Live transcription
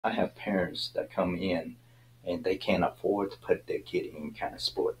I have parents that come in and they can't afford to put their kid in any kind of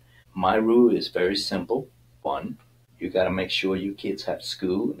sport. My rule is very simple. One, you got to make sure your kids have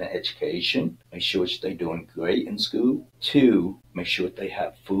school and education. Make sure they're doing great in school. Two, make sure they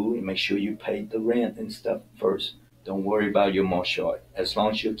have food and make sure you pay the rent and stuff first. Don't worry about your martial art. As long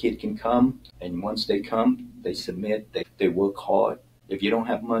as your kid can come, and once they come, they submit, they work hard. If you don't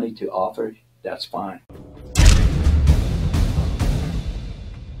have money to offer, that's fine.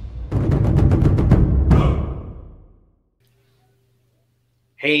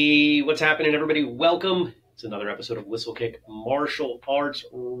 Hey, what's happening, everybody? Welcome. It's another episode of Whistlekick Martial Arts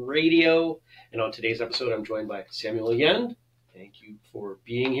Radio. And on today's episode, I'm joined by Samuel Danh. Thank you for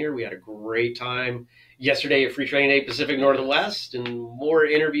being here. We had a great time yesterday at Free Training Day Pacific Northwest, and more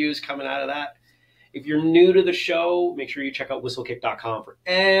interviews coming out of that. If you're new to the show, make sure you check out whistlekick.com for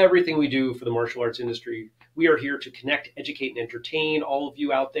everything we do for the martial arts industry. We are here to connect, educate, and entertain all of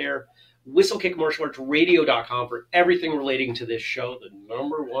you out there. whistlekickmartialartsradio.com for everything relating to this show, the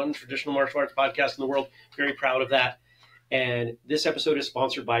 #1 traditional martial arts podcast in the world. Very proud of that. And this episode is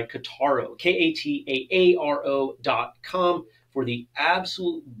sponsored by Kataaro, Kataaro.com, for the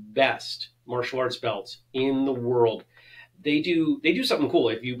absolute best martial arts belts in the world. They do something cool.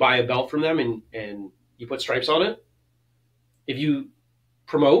 If you buy a belt from them and you put stripes on it, if you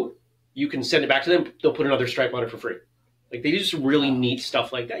promote, you can send it back to them. They'll put another stripe on it for free. Like, they do some really neat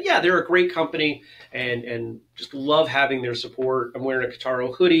stuff like that. Yeah, they're a great company, and just love having their support. I'm wearing a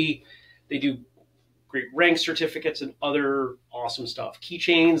Kataaro hoodie. They do great rank certificates and other awesome stuff.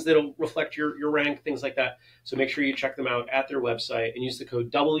 Keychains that'll reflect your rank, things like that. So make sure you check them out at their website and use the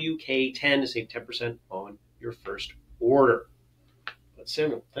code WK10 to save 10% on your first order. But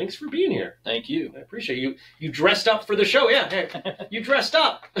Samuel, thanks for being here. Thank you. I appreciate you. You dressed up for the show. Yeah, hey, you dressed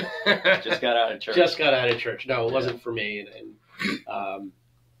up. Just got out of church. Just got out of church. No, it wasn't for me. But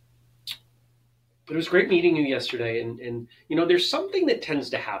it was great meeting you yesterday. And you know, there's something that tends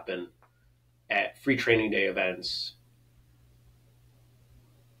to happen at Free Training Day events.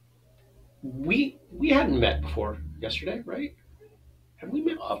 We hadn't met before yesterday, right? Have we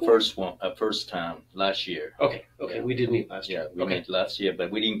met before? First time last year. Okay, Yeah. we did meet last year. Yeah, we met last year, but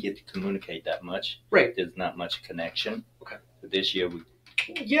we didn't get to communicate that much. Right. There's not much connection. Okay. But this year we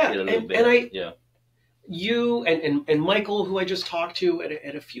Yeah, did a little bit. You and Michael, who I just talked to,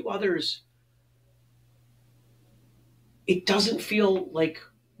 and a few others, it doesn't feel like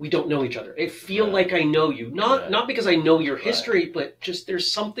we don't know each other. It feels like I know you. Not because I know your history, but just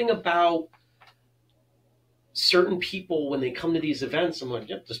there's something about certain people when they come to these events. I'm like,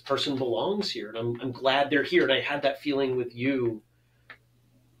 yep, this person belongs here, and I'm glad they're here. And I had that feeling with you.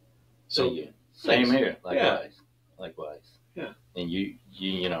 So same here. Likewise. Likewise. Yeah. And you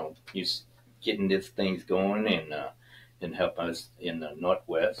getting these things going and help us in the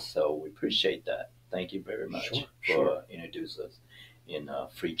Northwest. So we appreciate that. Thank you very much for introducing us in a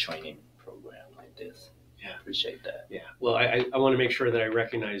free training program like this. Yeah. Appreciate that. Yeah. Well, I want to make sure that I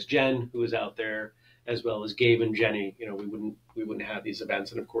recognize Jen, who is out there, as well as Gabe and Jenny. You know, we wouldn't have these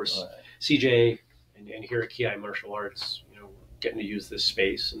events. And of course, CJ and here at Ki Martial Arts, you know, getting to use this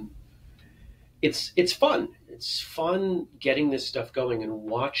space. And it's fun. It's fun getting this stuff going and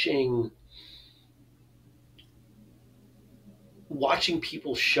watching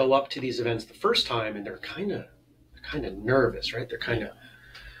people show up to these events the first time, and they're kind of nervous, right? They're kind of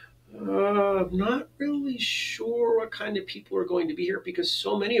not really sure what kind of people are going to be here, because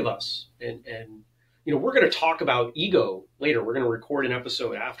so many of us, and you know, we're going to talk about ego later. We're going to record an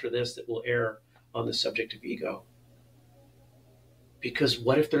episode after this that will air on the subject of ego. Because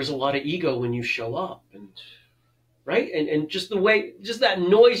what if there's a lot of ego when you show up, and right? And just that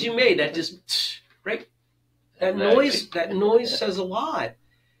noise you made, that just, right? That noise says a lot.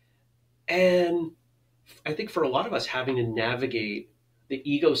 And I think for a lot of us, having to navigate the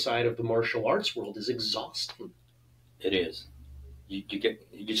ego side of the martial arts world is exhausting. It is. You get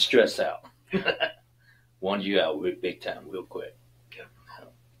stressed out. Want you out big time, real quick. Yeah.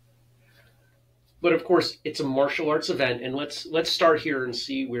 But of course, it's a martial arts event, and let's start here and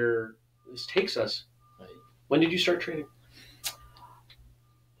see where this takes us. Right. When did you start training?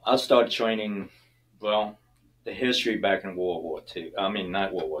 I started training, well, the history back in World War II. I mean,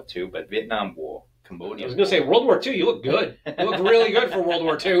 not World War II, but Vietnam War, Cambodian. I was going to say World War II. You look good. You look really good for World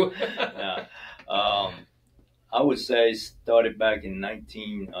War II. Yeah. I would say started back in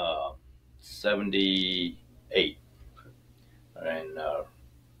 1978, and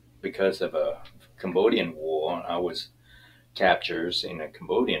because of a Cambodian war, I was captured in a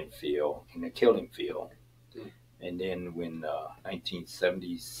Cambodian field, in a killing field. And then when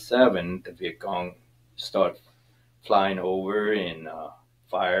 1977, the Viet Cong started flying over and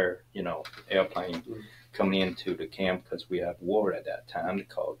fire, airplane coming into the camp because we had war at that time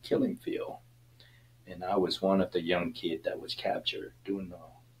called Killing Field. And I was one of the young kids that was captured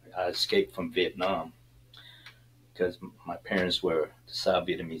I escaped from Vietnam because my parents were the South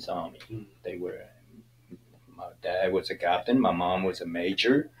Vietnamese Army. My dad was a captain, my mom was a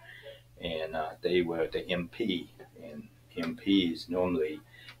major, and they were the MP. And MPs normally,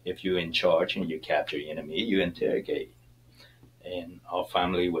 if you're in charge and you capture the enemy, you interrogate. And our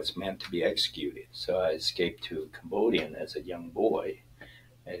family was meant to be executed. So I escaped to Cambodian as a young boy.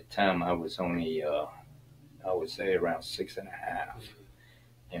 At the time, I was only, I would say around 6.5.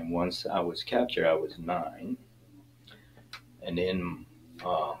 And once I was captured, I was 9. And then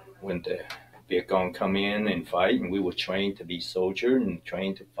when the Viet Cong come in and fight, and we were trained to be soldier and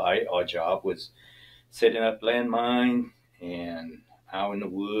trained to fight, our job was setting up landmine and out in the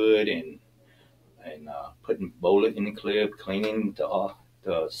wood and putting bullet in the clip, cleaning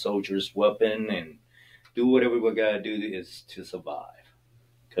the soldier's weapon, and do whatever we gotta do is to survive.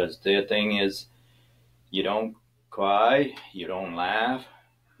 Because their thing is, you don't cry, you don't laugh,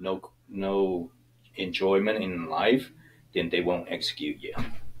 no enjoyment in life, then they won't execute you.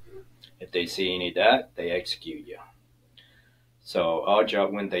 If they see any of that, they execute you. So our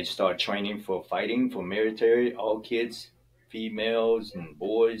job, when they start training for fighting, for military, all kids, females and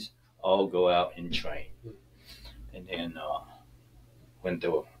boys, all go out and train. And then when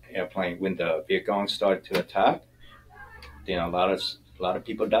the Viet Cong started to attack, then a lot of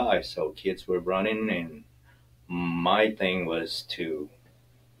people died. So kids were running, and my thing was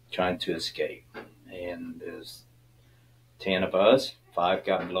trying to escape. And there's 10 of us, 5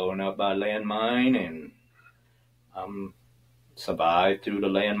 got blown up by a landmine, and survived through the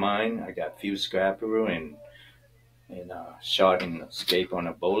landmine. I got few scrapper and shot and escape on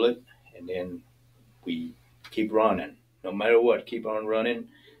a bullet, and then we keep running. No matter what, keep on running,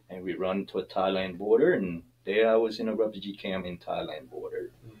 and we run to a Thailand border, and there I was in a refugee camp in Thailand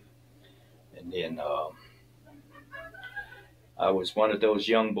border. And then I was one of those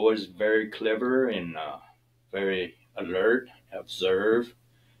young boys, very clever and very alert, observe,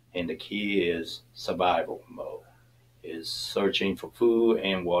 and the key is survival mode, is searching for food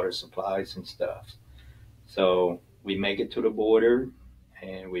and water supplies and stuff. So we make it to the border,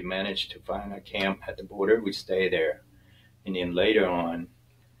 and we managed to find a camp at the border. We stay there. And then later on,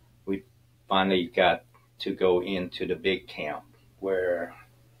 we finally got to go into the big camp where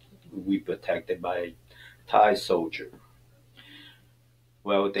we protected by Thai soldier.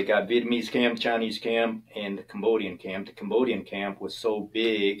 Well, they got Vietnamese camp, Chinese camp, and the Cambodian camp. The Cambodian camp was so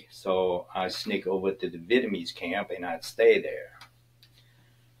big, so I sneak over to the Vietnamese camp and I'd stay there.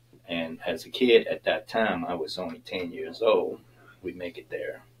 And as a kid at that time, I was only 10 years old. We make it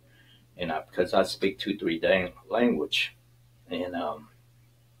there. And because I speak 2-3 language. And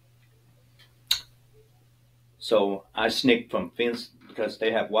so I sneak from fence, because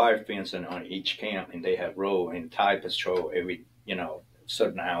they have wire fencing on each camp, and they have road and Thai patrol every,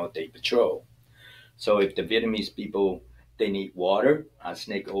 certain hour they patrol. So if the Vietnamese people, they need water, I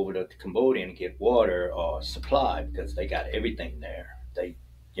sneak over to Cambodia and get water or supply, because they got everything there. They,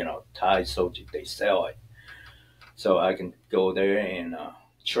 Thai soldiers, they sell it. So I can go there and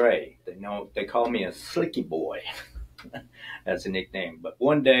trade. They call me a slicky boy as a nickname. But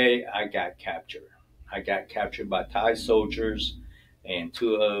one day I got captured. I got captured by Thai soldiers and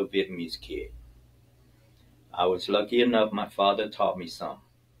 2 other Vietnamese kids. I was lucky enough, my father taught me some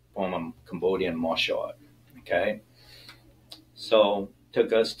from a Cambodian martial art, okay? So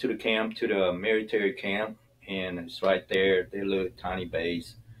took us to the camp, to the military camp, and it's right there, their little tiny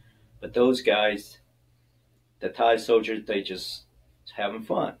base. But those guys, the Thai soldiers, they just having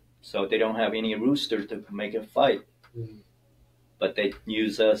fun. So they don't have any rooster to make a fight. Mm-hmm. But they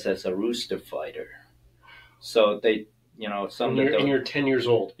use us as a rooster fighter. So they, and you're 10 years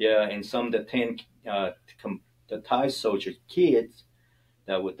old. Yeah, and some of the Thai soldier kids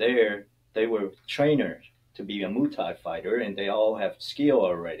that were there, they were trainers to be a Muay Thai fighter, and they all have skill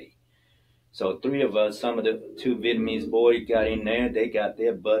already. So 3 of us, some of the 2 Vietnamese boys got in there, they got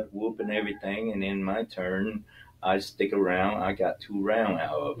their butt whooped and everything, and then my turn, I stick around, I got 2 rounds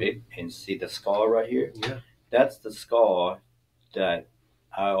out of it, and see the scar right here? Yeah. That's the scar that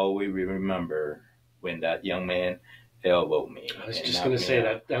I always remember when that young man elbowed me. I was just going to say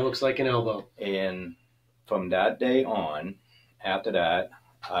that looks like an elbow. And from that day on, after that,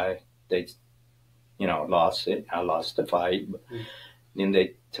 they lost it. I lost the fight. Mm. Then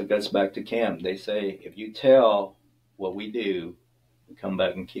they took us back to camp. They say, if you tell what we do, we come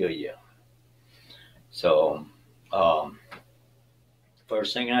back and kill you. So,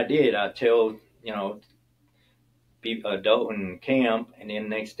 first thing I did, I tell, adult in camp, and then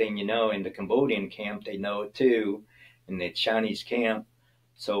next thing you know, in the Cambodian camp, they know it too, in the Chinese camp.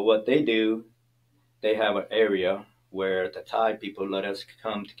 So what they do, they have an area where the Thai people let us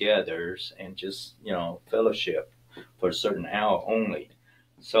come together and just, fellowship for a certain hour only.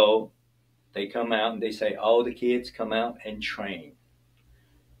 So they come out and they say, all the kids come out and train.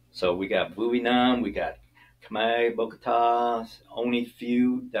 So we got Vuvinam, we got Khmer, Bogota, only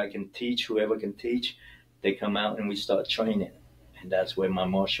few that can teach, whoever can teach. They come out and we start training. And that's where my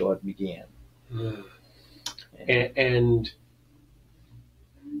martial art began. Mm. And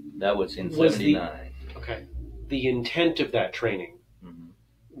that was in 79. Okay. The intent of that training,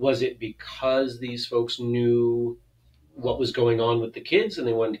 was it because these folks knew what was going on with the kids and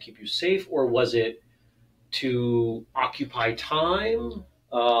they wanted to keep you safe, or was it to occupy time?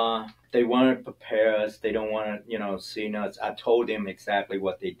 They want to prepare us. They don't want to, see us. I told them exactly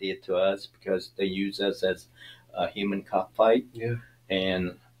what they did to us because they use us as a human cockfight. Yeah.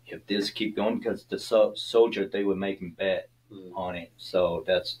 And if this keep going, because the soldier, they were making bet on it. So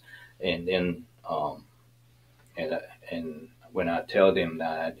that's, and then, and when I tell them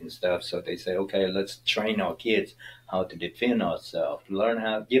that and stuff, so they say, okay, let's train our kids how to defend ourselves, learn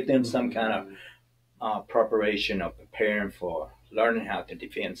how, give them some kind of preparation of preparing for learning how to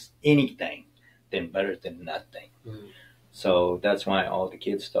defend anything, then better than nothing. So that's why all the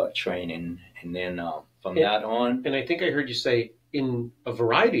kids start training. And then from that on. And I think I heard you say in a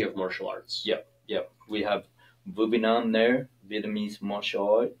variety of martial arts. Yep. We have Vuvinam there, Vietnamese martial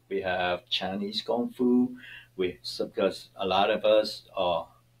art. We have Chinese Kung Fu. Because a lot of us, a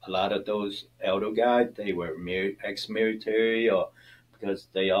lot of those elder guys, they were ex-military, or because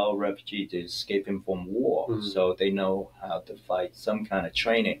they all refugees escaping from war. So they know how to fight, some kind of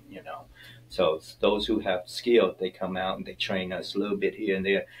training, So those who have skill, they come out and they train us a little bit here and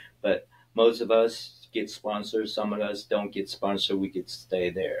there. But most of us get sponsored. Some of us don't get sponsored. We get to stay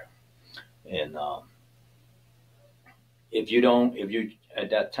there. And if you at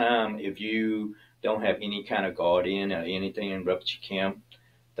that time, if you don't have any kind of guardian or anything in refugee camp,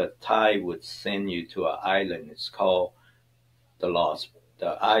 the Thai would send you to an island. It's called the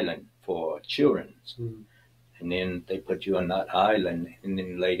island for children. And then they put you on that island. And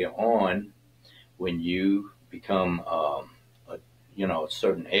then later on, when you become, a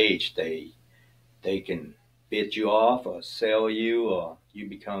certain age, they can bid you off or sell you, or you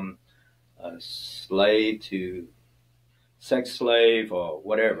become a slave to sex slave or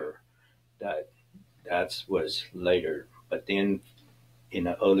whatever. That was later. But then in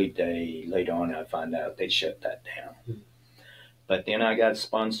the early day, later on, I found out they shut that down. But then I got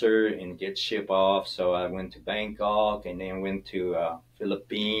sponsored and get shipped off. So I went to Bangkok and then went to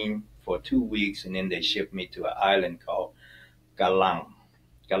Philippines for 2 weeks. And then they shipped me to an island called Galang.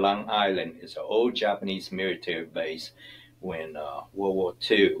 Galang Island is an old Japanese military base when World War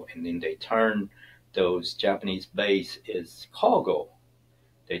II. And then they turned those Japanese base as cargo.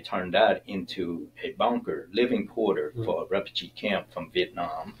 They turned that into a bunker, living quarter for a refugee camp from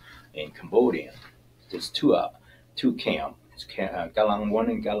Vietnam and Cambodian. There's two camps. It's Galang 1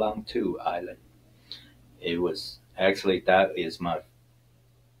 and Galang 2 Island. It was actually, that is my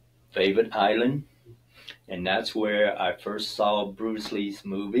favorite island. And that's where I first saw Bruce Lee's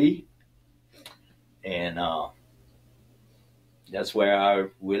movie. And that's where I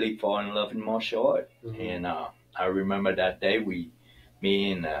really fall in love in martial art. And I remember that day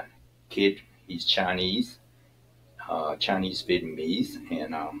me and a kid, he's Chinese Vietnamese,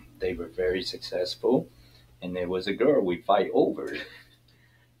 and they were very successful. And there was a girl we fight over.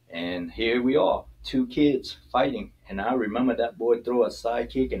 And here we are, 2 kids fighting. And I remember that boy throw a side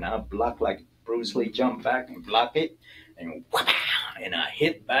kick, and I blocked like Bruce Lee, jump back and block it, and I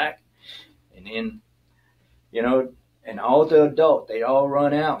hit back. And then, and all the adults, they all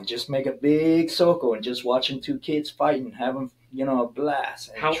run out and just make a big circle and just watching 2 kids fighting, having, a blast.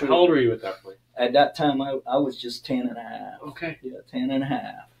 How old were you at that point? At that time, I was just 10 and a half. Okay. Yeah, 10 and a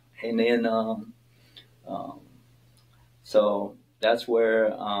half. And then, so that's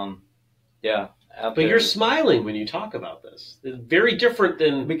where, But you're smiling when you talk about this. It's very different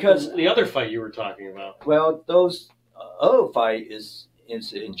than because the other fight you were talking about. Well, those other fight is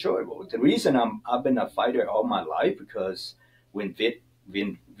enjoyable. The reason I've been a fighter all my life, because when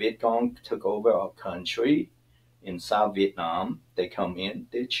Viet Cong took over our country in South Vietnam, they come in.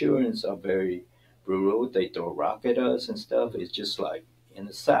 Their children are very brutal. They throw rock at us and stuff. It's just like in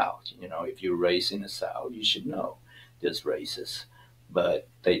the South. If you're raised in the South, you should know there's racists. But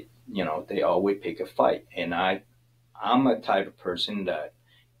they always pick a fight. And I'm a type of person that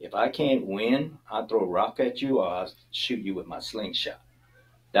if I can't win, I'll throw a rock at you or I'll shoot you with my slingshot.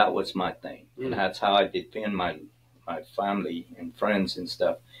 That was my thing. And that's how I defend my family and friends and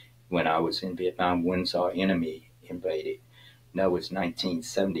stuff when I was in Vietnam when our enemy invaded. That was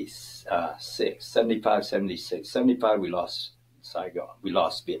 1976, 75, 76. 75, we lost Saigon. We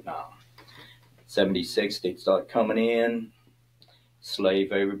lost Vietnam. 76, they started coming in,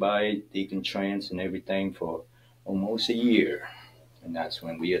 slave everybody, deacon trance and everything for almost a year. And that's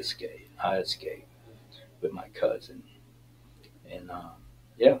when we escaped. I escaped with my cousin. And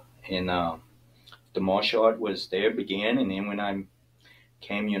yeah, and the martial art was there, began. And then when I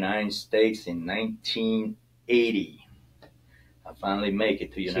came to the United States in 1980, I finally make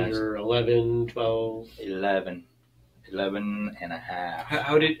it to the United States. So you're 11, 12? 11 and a half.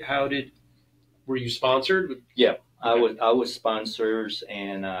 How did, were you sponsored? Yeah, I was sponsors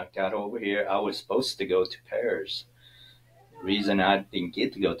and got over here. I was supposed to go to Paris. The reason I didn't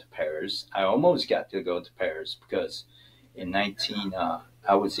get to go to Paris, I almost got to go to Paris because in I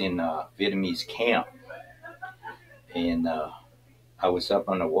was in Vietnamese camp, and I was up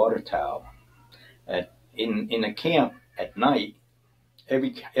on the water tower. In the camp at night,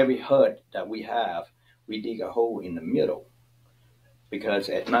 every hut that we have, we dig a hole in the middle, because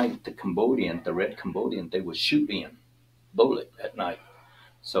at night the red Cambodian, they would shoot in bullet at night.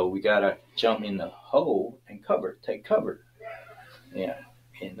 So we gotta jump in the hole and take cover. Yeah,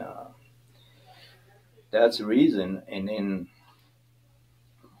 and that's the reason. And then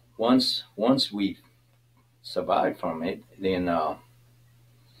once we survived from it, then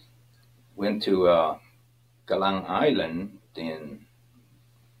went to Galang Island. Then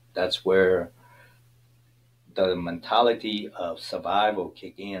that's where the mentality of survival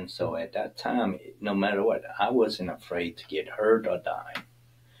kicked in. So at that time, no matter what, I wasn't afraid to get hurt or die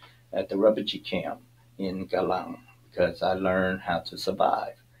at the refugee camp in Galang, because I learned how to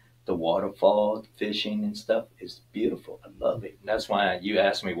survive. The waterfall, fishing and stuff is beautiful. I love it. And that's why you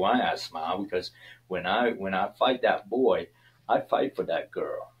asked me why I smile, because when I fight that boy, I fight for that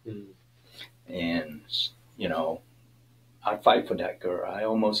girl. And you know, I fight for that girl. I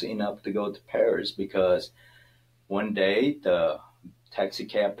almost end up to go to Paris because one day the taxi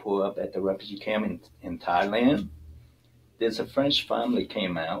cab pulled up at the refugee camp in Thailand. There's a French family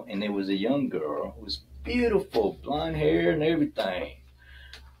came out, and there was a young girl who was beautiful, blonde hair and everything.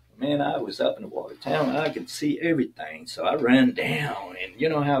 Man, I was up in the water tower. I could see everything. So I ran down, and you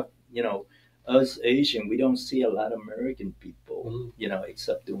know how, us Asian, we don't see a lot of American people,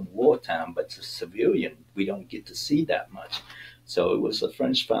 except during wartime, but as civilian, we don't get to see that much. So it was a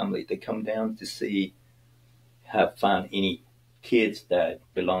French family. They come down to have found any kids that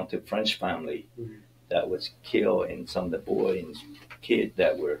belonged to French family that was killed, and some of the boys and kids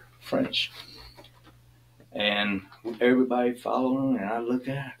that were French. And everybody following, and I look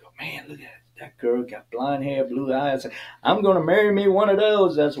at it, I go, man, look at that girl, got blonde hair, blue eyes. I'm going to marry me one of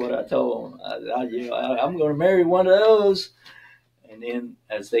those. That's what I told them. I'm going to marry one of those. And then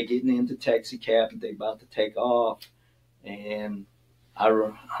as they getting into taxi cab, they about to take off, and I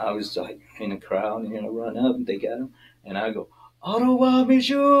was like in the crowd, and I run up, and they got him, and I go, au revoir,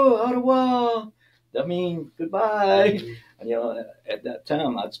 monsieur, au revoir. That means goodbye. And, at that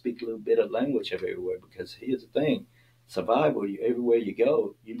time, I'd speak a little bit of language everywhere, because here's the thing. Survival, everywhere you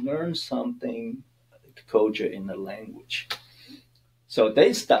go, you learn something, the culture in the language. So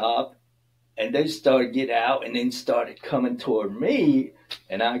they stopped, and they started get out, and then started coming toward me,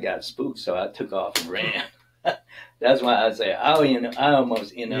 and I got spooked, so I took off and ran. That's why I say I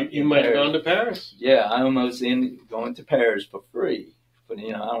almost end up. You might have gone to Paris. Yeah, I almost going to Paris for free. But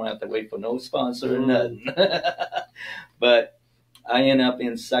I don't have to wait for no sponsor or nothing. But I ended up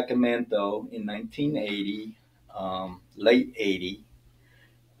in Sacramento in 1980, late 80.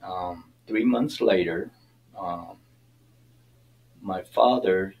 3 months later, my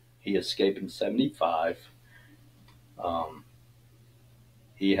father, he escaped in 75.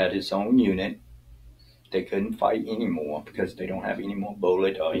 He had his own unit. They couldn't fight anymore because they don't have any more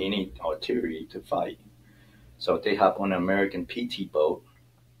bullet or any artillery to fight. So they hop on an American PT boat,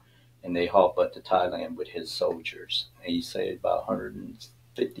 and they hop up to Thailand with his soldiers. And he said about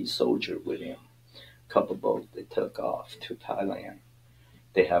 150 soldiers with him. Couple boats, they took off to Thailand.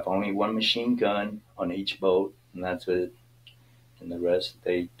 They have only one machine gun on each boat, and that's it. And the rest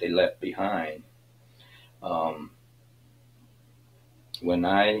they left behind. When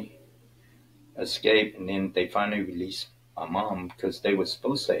I escaped, and then they finally released my mom, because they were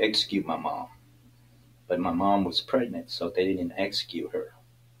supposed to execute my mom. But my mom was pregnant, so they didn't execute her.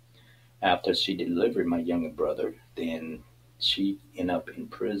 After she delivered my younger brother, then she ended up in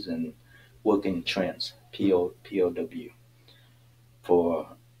prison working trans, POW, for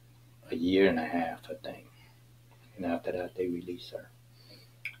a year and a half, I think. And after that, they released her.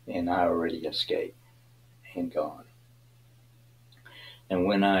 And I already escaped and gone. And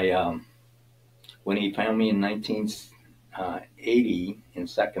when he found me in 1980 in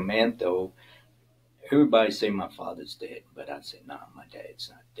Sacramento, everybody say my father's dead, but I say, nah, my dad's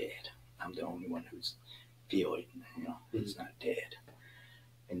not dead. I'm the only one who's feel it, he's not dead.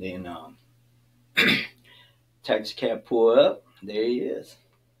 And then taxi cab pulled up, there he is.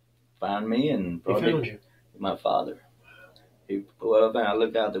 Found me and brought me my father. He pulled up and I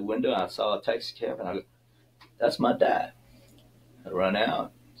looked out the window, I saw a taxi cab and I looked, that's my dad. I run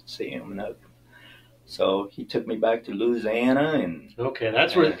out, see him, and so he took me back to Louisiana, and okay,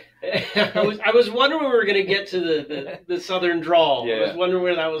 that's where I was wondering when we were going to get to the southern drawl. Yeah. I was wondering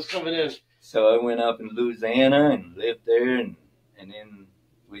where that was coming in. So I went up in Louisiana and lived there, and then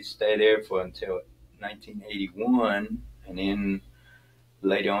we stayed there for until 1981, and then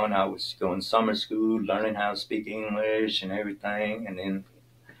later on I was going to summer school, learning how to speak English and everything, and then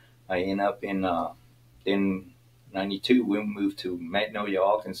I ended up in then 92 we moved to Magnolia,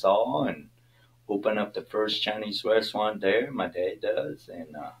 Arkansas, and opened up the first Chinese restaurant there. My dad does,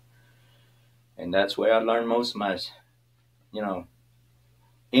 and that's where I learned most of my,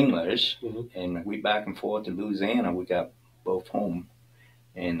 English. Mm-hmm. And we back and forth to Louisiana. We got both home,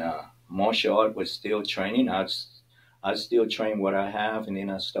 and martial art was still training. I still train what I have, and then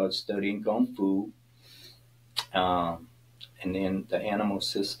I started studying Kung Fu, and then the animal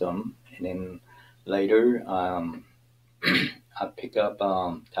system, and then later I pick up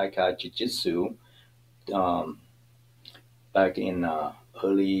Tai Chi Jiu-Jitsu back in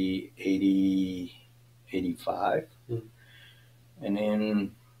early 85. Mm-hmm. And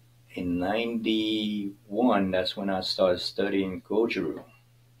then in 91, that's when I started studying Goju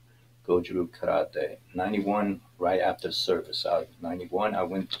Karate. 91, right after service. 91, I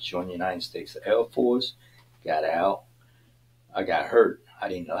went to join the United States Air Force, got out. I got hurt. I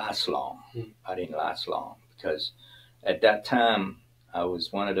didn't last long. I didn't last long because at that time, I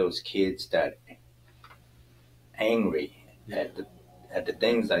was one of those kids that angry at the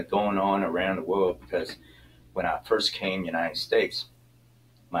things that are going on around the world, because when I first came to the United States,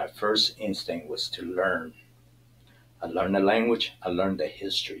 my first instinct was to learn. I learned the language. I learned the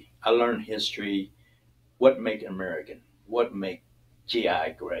history. I learned history, what make American, what make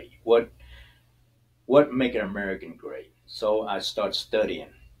GI great, what make an American great. So I started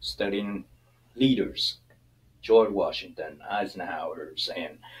studying leaders, George Washington, Eisenhower's,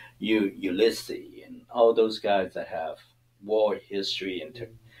 and Ulysses, and all those guys that have war history. And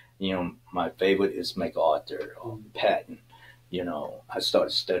my favorite is MacArthur or Patton. I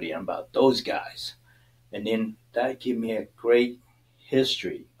started studying about those guys, and then that gave me a great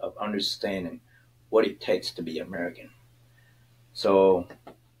history of understanding what it takes to be American. So,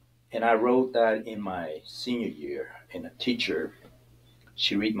 and I wrote that in my senior year, and a teacher,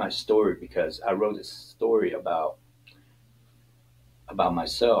 she read my story because I wrote a story about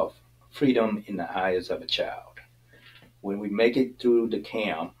myself, freedom in the eyes of a child. When we make it through the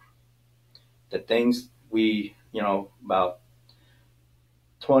camp, the things we, about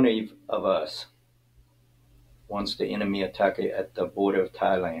 20 of us, once the enemy attacked at the border of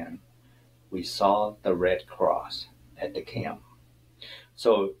Thailand, we saw the Red Cross at the camp.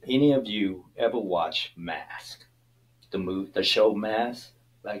 So any of you ever watch Mask, the show Mask,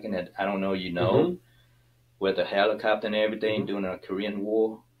 like in that, I don't know, mm-hmm. with the helicopter and everything, mm-hmm. during the Korean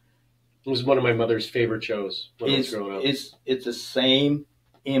War? It was one of my mother's favorite shows when I was growing up. It's the same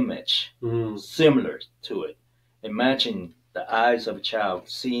image, mm-hmm. similar to it. Imagine the eyes of a child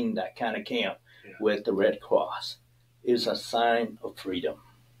seeing that kind of camp, yeah. with the Red Cross. It's a sign of freedom.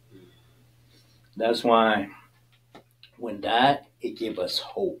 Mm-hmm. That's why when it gives us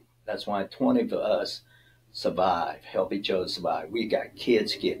hope. That's why 20 of us survive, help each other survive. We got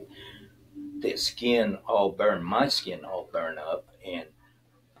kids get their skin all burned, my skin all burned up, and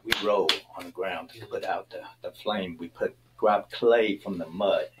we roll on the ground to put out the flame. We grab clay from the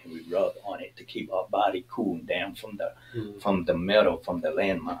mud and we rub on it to keep our body cooling down from the metal, from the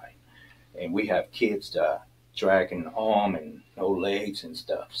landmine. And we have kids dragging an arm and no legs and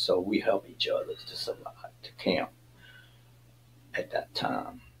stuff. So we help each other to survive, to camp at that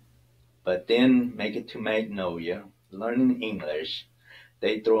time. But then make it to Magnolia, learning English.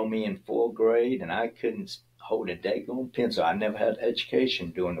 They throw me in 4th grade and I couldn't hold a daggone pencil. I never had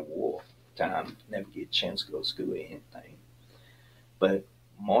education during the war time. Never get a chance to go to school or anything. But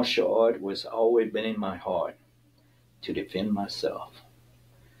martial art was always been in my heart to defend myself.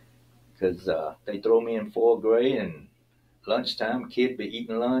 Because they throw me in 4th grade and lunchtime, kid be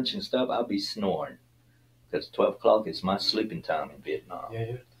eating lunch and stuff, I'll be snoring. Because 12 o'clock is my sleeping time in Vietnam.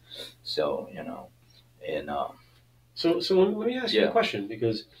 Yeah. So, and... So let me ask you a question,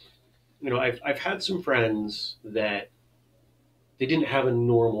 because, I've had some friends that they didn't have a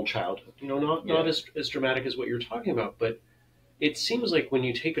normal childhood. Not as dramatic as what you're talking about, but it seems like when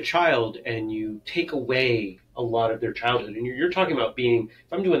you take a child and you take away a lot of their childhood, and you're talking about being,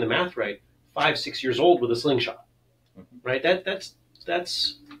 if I'm doing the math right, 5, 6 years old with a slingshot, right? That's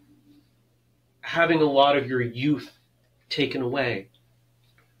having a lot of your youth taken away.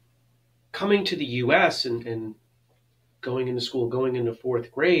 Coming to the U.S. and going into school, going into 4th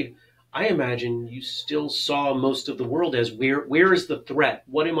grade, I imagine you still saw most of the world as where is the threat?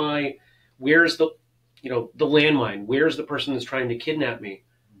 What am I? Where's the landmine? Where's the person that's trying to kidnap me?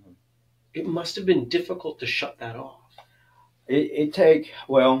 It must have been difficult to shut that off.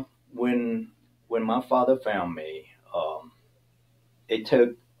 When my father found me, it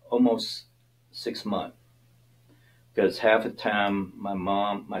took almost 6 months. Because half the time my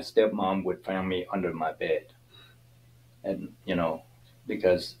stepmom would find me under my bed. And,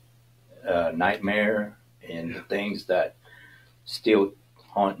 because nightmare and the things that still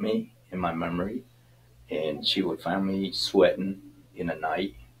haunt me in my memory. And she would find me sweating in the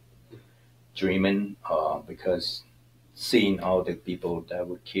night, dreaming, because seeing all the people that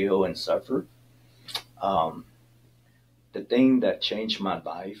would kill and suffer. The thing that changed my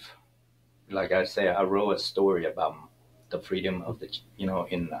life, like I say, I wrote a story about the freedom of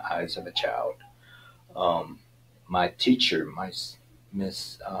in the eyes of a child. My teacher,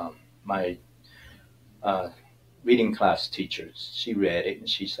 my reading class teacher, she read it and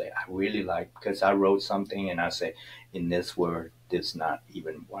she said, I really like, because I wrote something and I say, in this world, there's not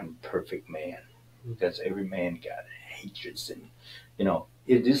even one perfect man, because every man got hatreds and,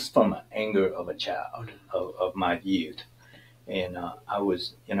 it is from an anger of a child, of my youth. And I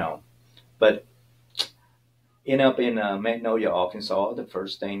was, but end up in Magnolia, Arkansas, the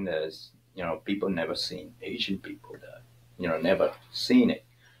first thing is, people never seen Asian people, never seen it.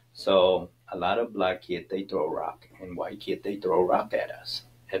 So a lot of black kids, they throw rock, and white kids, they throw rock at us,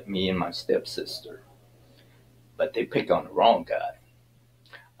 at me and my stepsister. But they pick on the wrong guy.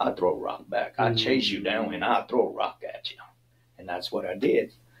 I throw rock back. I chase you down and I throw rock at you. And that's what I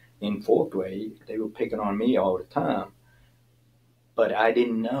did. In 4th grade, they were picking on me all the time. But I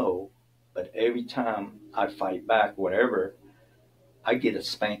didn't know. But every time I'd fight back, whatever, I get a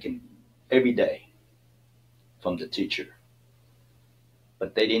spanking every day from the teacher.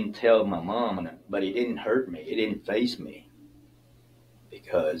 But they didn't tell my mom, but it didn't hurt me. It didn't faze me,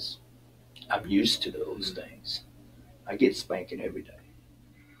 because I'm used to those things. I get spanking every day.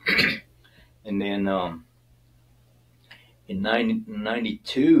 And then in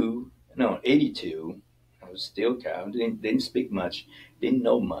 82, I was still a child. Didn't speak much, didn't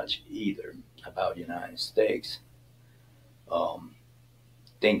know much either about the United States.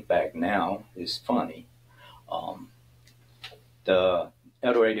 Think back now, it's funny. The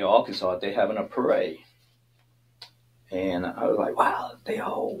El Dorado, Arkansas, they having a parade. And I was like, wow, they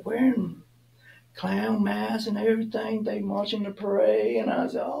all wearing clown masks and everything. They marching the parade. And I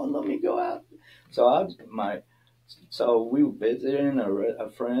said, oh, let me go out. So we were visiting a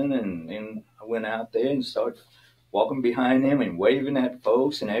friend, and then I went out there and started walking behind them and waving at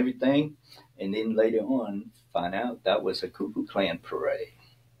folks and everything. And then later on, find out that was a Ku Klux Klan parade.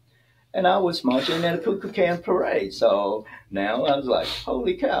 And I was marching at a Ku Klux Klan parade. So now I was like,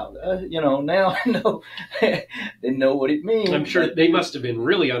 holy cow, now I know, didn't know what it means. I'm sure they must have been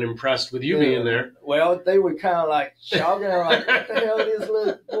really unimpressed with you being there. Well, they were kind of like shocking. Like, what the hell is this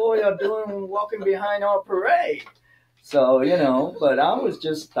little boy are doing walking behind our parade? So, but I was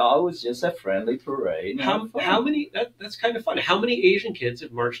just thought it was just a friendly parade. How many, that's kind of fun. How many Asian kids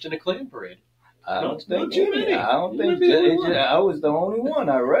have marched in a Klan parade? I don't think I was the only one,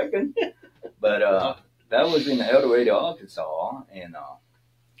 I reckon. But that was in El Dorado, Arkansas, and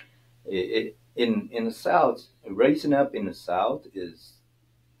in the South, raising up in the South is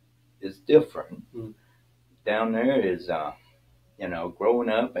different. Down there is growing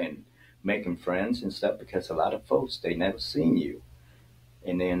up and making friends and stuff, because a lot of folks, they never seen you.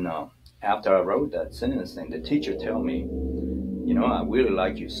 And then after I wrote that sentence, and the teacher told me, I really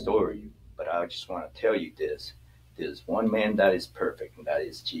like your story, but I just want to tell you this. There's one man that is perfect, and that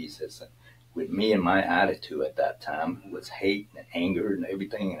is Jesus. And with me and my attitude at that time was hate and anger and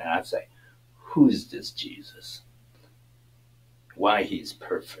everything, and I'd say, who is this Jesus? Why he's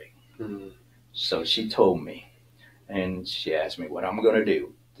perfect? So she told me, and she asked me what I'm going to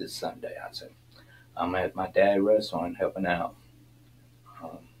do this Sunday. I said, I'm at my dad's restaurant helping out.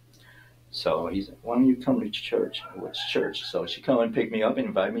 So he said, why don't you come to church? What's church? So she come and pick me up and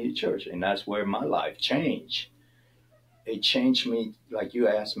invite me to church. And that's where my life changed. It changed me, like you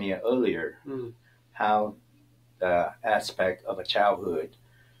asked me earlier, how the aspect of a childhood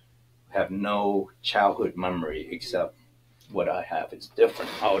have no childhood memory except, what I have is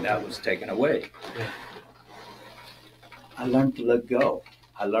different. Oh, that was taken away. Yeah. I learned to let go.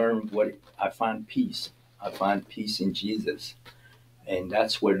 I learned I find peace. I find peace in Jesus. And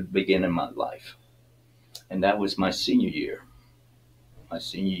that's where it began in my life. And that was my senior year.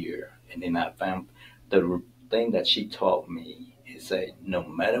 And then I found the thing that she taught me is that no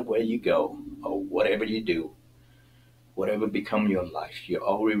matter where you go or whatever you do, whatever become your life, you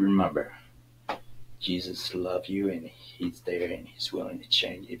always remember Jesus loves you and he's there and he's willing to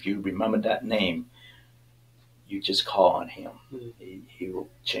change. If you remember that name, you just call on him. He will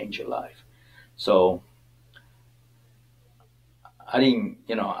change your life. So I didn't,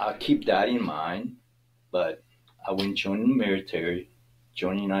 I keep that in mind, but I went join the military,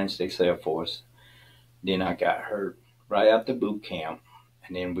 joined the United States Air Force. Then I got hurt right after boot camp.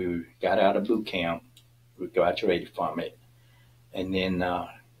 And then we got out of boot camp. We graduated from it. And then go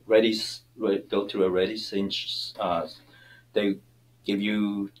to a ready center. They give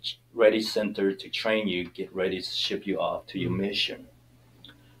you ready center to train you, get ready to ship you off to your mission.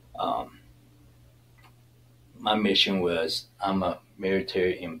 My mission was I'm a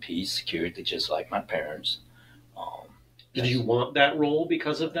military in peace security, just like my parents. Did you want that role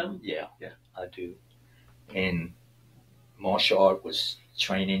because of them? Yeah, I do. And martial art was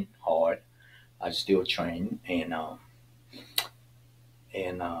training hard. I still train, and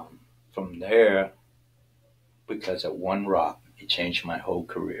from there, because of one rock, it changed my whole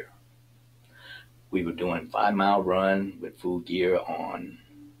career. We were doing 5-mile run with full gear on,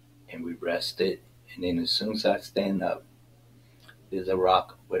 and we rested. And then as soon as I stand up, there's a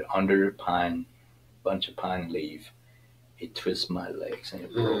rock with under a bunch of pine leaf. It twists my legs and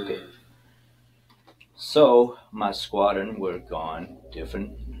it broke it. So my squadron were gone,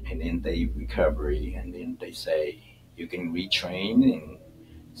 different, and then they recovery, and then they say you can retrain and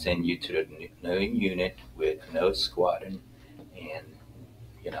send you to another unit with another squadron, and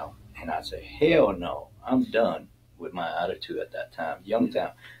and I say hell no, I'm done with my attitude at that time, young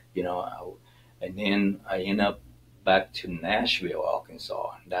time, and then I end up back to Nashville,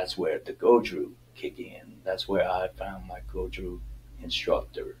 Arkansas. That's where the Goju kick in. That's where I found my Goju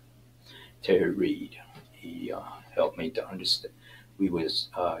instructor, Terry Reed. He helped me to understand. We was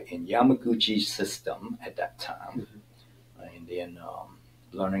in Yamaguchi system at that time, and then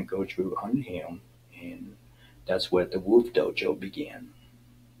learning Goju under him, and that's where the Wolf Dojo began.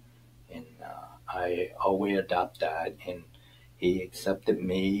 And I always adopt that, and he accepted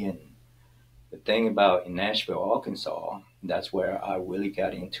me. And the thing about in Nashville, Arkansas, that's where I really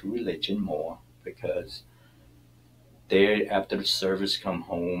got into religion more, because there after the service come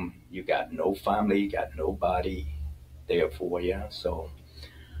home, you got no family, you got nobody there for you. So,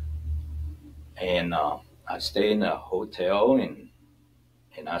 and I stayed in a hotel, and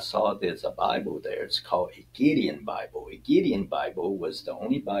I saw there's a Bible there. It's called a Gideon Bible. A Gideon Bible was the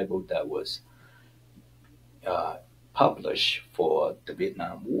only Bible that was published for the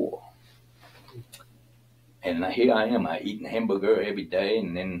Vietnam War. And here I am, I eating hamburger every day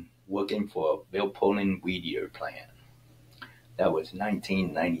and then working for a Bill Poland Whittier plant. That was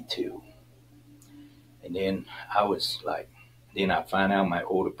 1992. And then I was like, then I found out my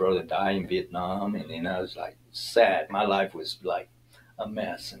older brother died in Vietnam, and then I was like sad. My life was like a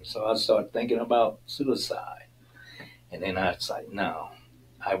mess. And so I started thinking about suicide. And then I was like, no,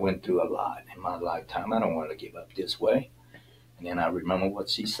 I went through a lot in my lifetime. I don't want to give up this way. And then I remember what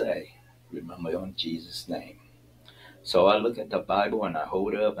she say. Remember on Jesus' name. So I look at the Bible and I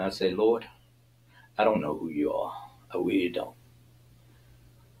hold it up and I say, Lord, I don't know who you are. I really don't.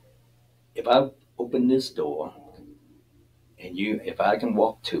 If I open this door and if I can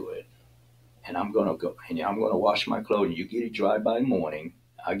walk to it, and I'm gonna go and I'm gonna wash my clothes, and you get a drive-by morning,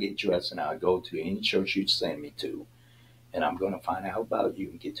 I get dressed and I go to any church you send me to, and I'm gonna find out about you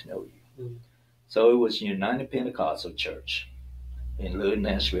and get to know you. Mm-hmm. So it was United Pentecostal Church in Little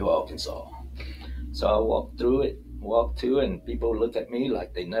Nashville, Arkansas. So I walked to it, and people look at me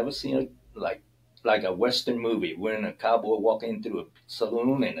like they never seen it, like a Western movie, when a cowboy walking through a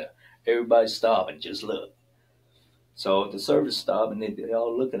saloon and everybody stop and just look. So the service stopped and they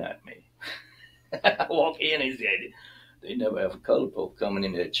all looking at me. I walk in and they never have a colored folk coming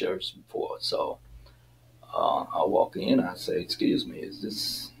into their church before. So I walk in, I say, excuse me, is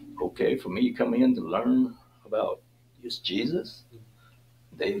this okay for me to come in to learn about this Jesus?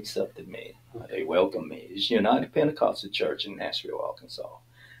 They accepted me. They welcomed me. It's United Pentecostal Church in Nashville, Arkansas.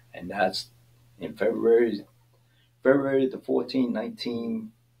 And that's in February the 14th,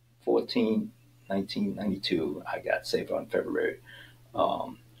 1992. I got saved on February,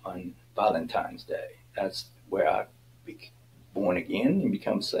 on Valentine's Day. That's where I became born again and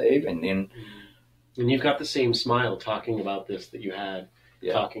become saved. And then And you've got the same smile talking about this that you had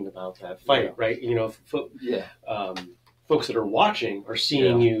talking about that fight, right? You know, folks that are watching are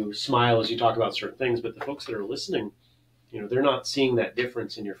seeing you smile as you talk about certain things, but the folks that are listening, you know, they're not seeing that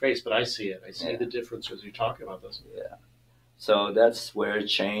difference in your face, but I see it. I see the difference as you talk about this. Yeah. So that's where it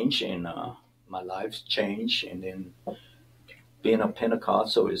changed, and my life's changed, and then being a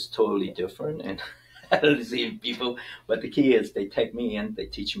Pentecostal is totally different, and I don't see people, but the key is they take me in, they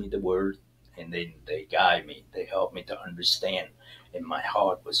teach me the word, and then they guide me, they help me to understand, and my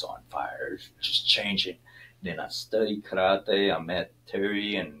heart was on fire, just changing. Then I studied karate, I met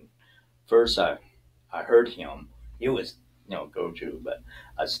Terry, and first I heard him, he was, you know, Goju, but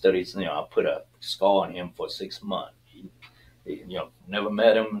I studied, you know, I put a scar on him for 6 months. You know, never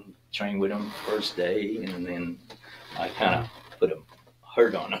met him, trained with him first day, and then I kind of put a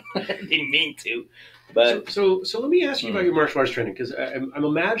hurt on him. I didn't mean to, but so let me ask you about your martial arts training, because I'm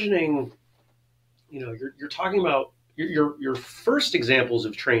imagining, you know, you're talking about your first examples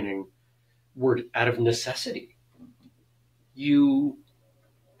of training were out of necessity. You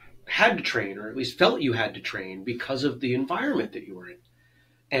had to train, or at least felt you had to train because of the environment that you were in,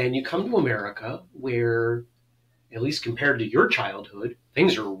 and you come to America where, at least compared to your childhood,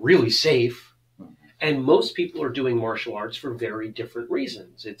 things are really safe. And most people are doing martial arts for very different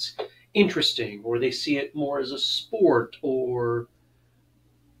reasons. It's interesting, or they see it more as a sport, or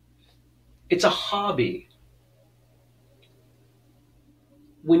it's a hobby.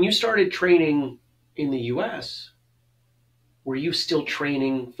 When you started training in the US, were you still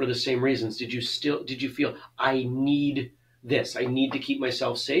training for the same reasons? Did you feel, I need this, I need to keep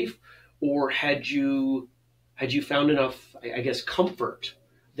myself safe? Or had you found enough, I guess, comfort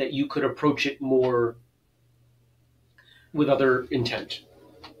that you could approach it more with other intent?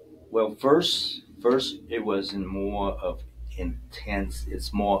 well, first it wasn't more of intense,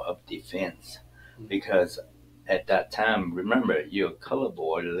 it's more of defense, because at that time, remember, you're a color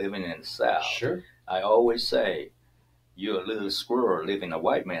boy living in the South. Sure. I always say, you're a little squirrel living in a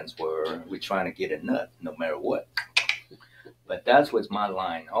white man's world. We're trying to get a nut no matter what. But that's what's my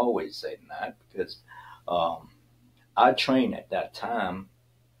line, always saying that, because I trained at that time,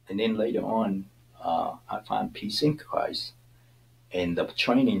 and then later on, I found peace in Christ, and the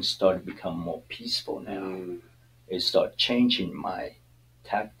training started to become more peaceful now. It started changing my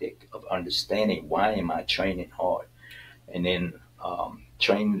tactic of understanding why am I training hard, and then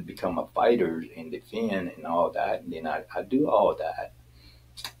training to become a fighter and defend and all that, and then I do all that.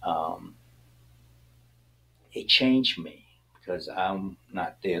 It changed me because I'm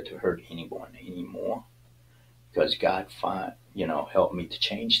not there to hurt anyone anymore, because God helped me to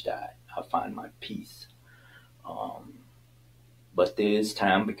change that. I find my peace. But there is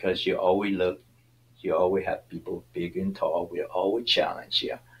time, because you always have people big and tall. We always challenge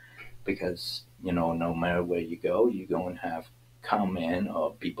you, because no matter where you go, you're going to have comment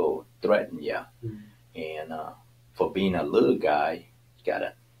or people threaten you. And for being a little guy, you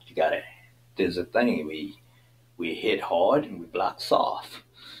gotta. There's a thing, we hit hard and we block soft.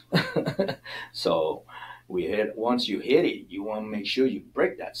 So once you hit it, you want to make sure you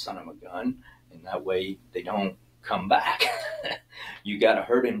break that son of a gun, and that way they don't come back. You got to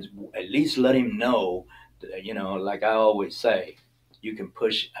hurt him, at least let him know that, like I always say, you can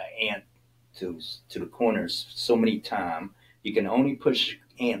push an ant to the corners so many times. You can only push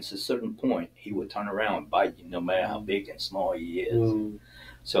ants a certain point. He will turn around and bite you, no matter how big and small he is.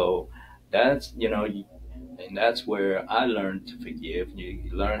 So that's, and that's where I learned to forgive. You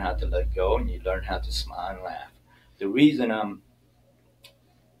learn how to let go, and you learn how to smile and laugh. The reason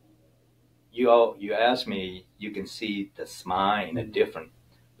you asked me, you can see the smile and the difference,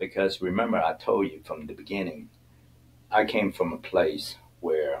 because remember, I told you from the beginning, I came from a place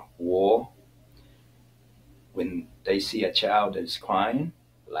where war, when they see a child that's crying,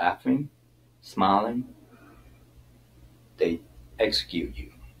 laughing, smiling, they execute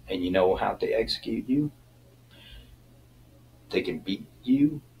you. And you know how they execute you? They can beat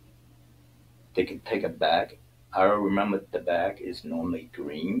you. They can take a bag. I remember the bag is normally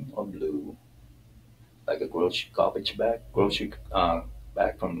green or blue, like a grocery bag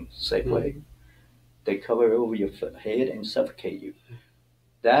from Safeway. They cover over your head and suffocate you.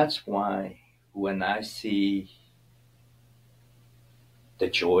 That's why when I see the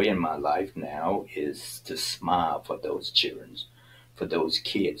joy in my life now is to smile for those children, for those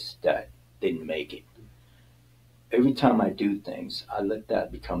kids that didn't make it. Every time I do things, I let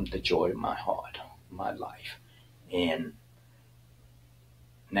that become the joy of my heart, my life. And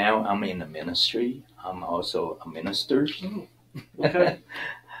now I'm in the ministry. I'm also a minister. Okay.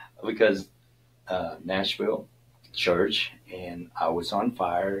 Because Nashville church, and I was on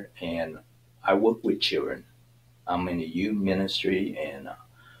fire, and I work with children. I'm in the youth ministry, and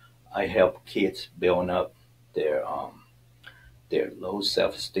I help kids build up their low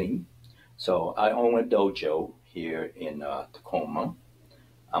self-esteem. So I own a dojo here in Tacoma.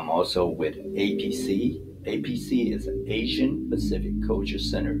 I'm also with APC. APC is Asian Pacific Culture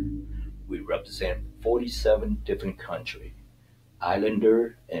Center. We represent 47 different countries,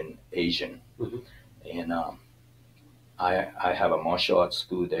 Islander and Asian. Mm-hmm. And I have a martial arts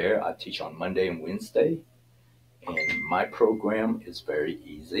school there. I teach on Monday and Wednesday. And my program is very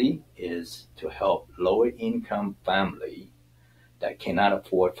easy, is to help lower income family that cannot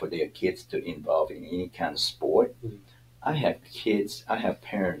afford for their kids to involve in any kind of sport. Mm-hmm. I have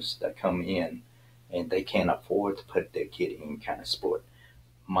parents that come in and they can't afford to put their kid in any kind of sport.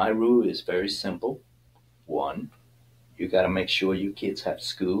 My rule is very simple. One, you got to make sure your kids have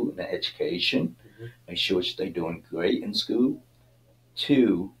school and education. Mm-hmm. Make sure they're doing great in school.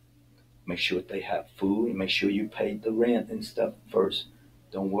 Two, make sure they have food and make sure you pay the rent and stuff first.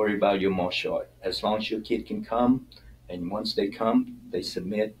 Don't worry about your martial art. As long as your kid can come, and once they come, they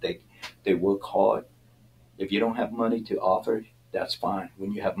submit, they work hard. If you don't have money to offer, that's fine.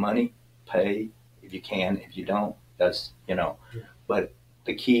 When you have money, pay if you can. If you don't, that's, Yeah. But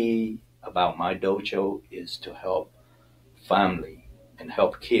the key about my dojo is to help family and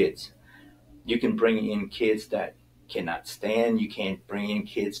help kids. You can bring in kids that cannot stand. You can't bring in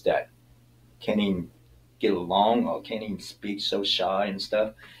kids that can't even get along or can't even speak, so shy and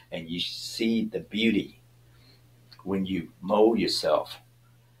stuff. And you see the beauty when you mold yourself.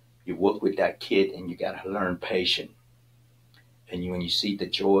 You work with that kid and you got to learn patience. And when you see the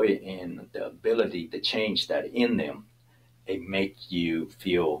joy and the ability to change that in them, it makes you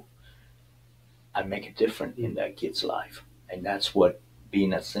feel, I make a difference in that kid's life. And that's what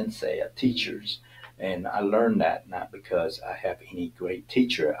being a sensei, a teacher. And I learned that not because I have any great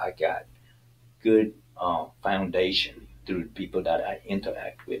teacher. I got good foundation through the people that I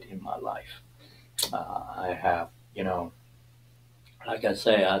interact with in my life. I have, like I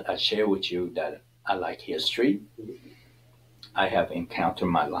say, I share with you that I like history. I have encountered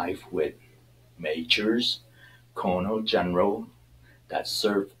my life with majors, colonel, general that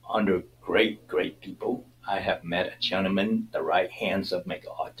served under great, great people. I have met a gentleman, the right hands of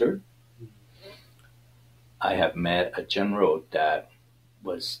MacArthur. I have met a general that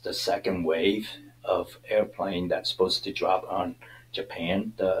was the second wave of airplane that's supposed to drop on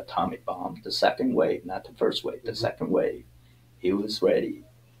Japan, the atomic bomb. The second wave, not the first wave, the second wave. He was ready.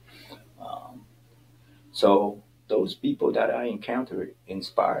 So those people that I encountered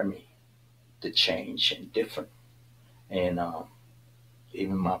inspire me to change and different. And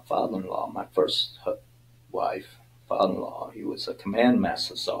even my father-in-law, my first wife, father-in-law, he was a command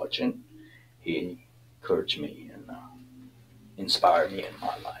master sergeant. He encouraged me and inspired me in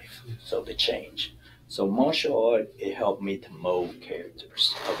my life. So to change. So martial art, it helped me to mold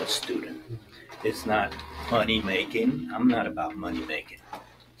characters of a student. It's not money making. I'm not about money making.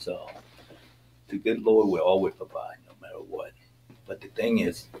 So the good Lord will always provide no matter what. But the thing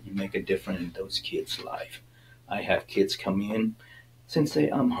is, you make a difference in those kids' life. I have kids come in, Sensei,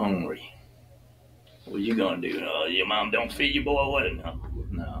 I'm hungry. What you gonna do? Your mom don't feed you, boy? What?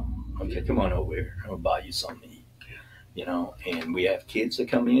 No. Okay, come on over here. I'll buy you something to eat. And we have kids that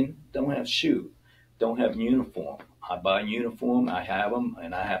come in, don't have shoes, don't have uniform. I buy uniform, I have them,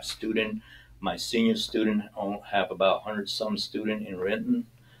 and I have my senior student, have about 100 some student in Renton.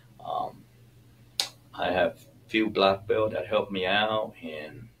 I have few black belt that help me out,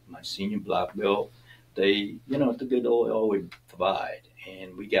 and my senior black belt, they, the good Lord always provide.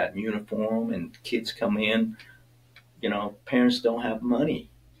 And we got uniform, and kids come in, parents don't have money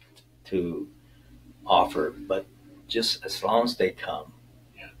to offer, but just as long as they come.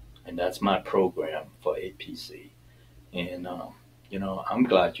 Yeah. And that's my program for APC. And, I'm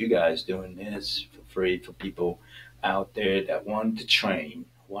glad you guys doing this for free for people out there that wanted to train,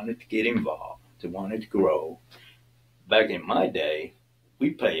 wanted to get involved, that wanted to grow. Back in my day,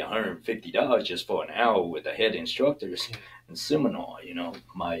 we pay $150 just for an hour with the head instructors and seminar.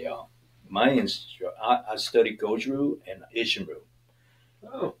 I studied Goju and Ishinru.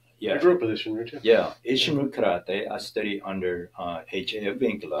 Oh, yeah. I grew up with Ishinru too. Yeah, Ishinru Karate. I studied under H.A.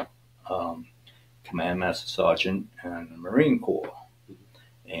 Winkler, Command Master Sergeant in the Marine Corps.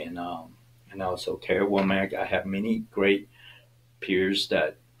 And also Terry Womack. I have many great peers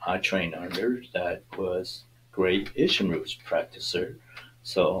that I trained under that was great Ishinru's practicer.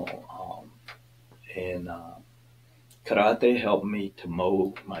 So, karate helped me to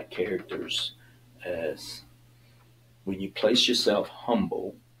mold my characters as when you place yourself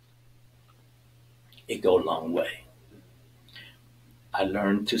humble, it go a long way. I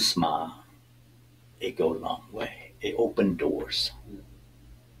learned to smile. it go a long way. It opened doors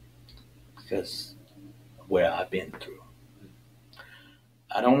because where I've been through.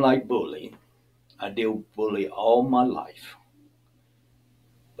 I don't like bullying. I deal with bully all my life.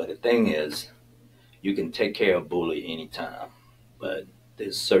 But the thing is, you can take care of bully anytime. But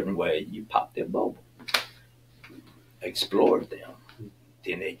there's a certain way you pop their bubble. Explore them.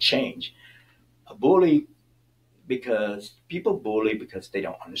 Then they change. A bully, because people bully because they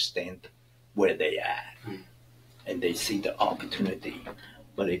don't understand where they at. And they see the opportunity.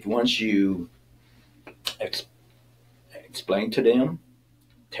 But if once you explain to them,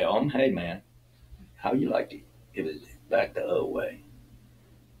 tell them, hey man, how you like to get it back the other way,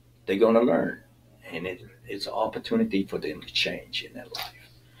 they're going to learn. And it's an opportunity for them to change in their life.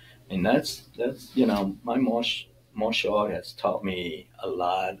 And that's my martial art has taught me a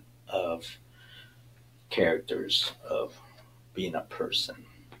lot of characters of being a person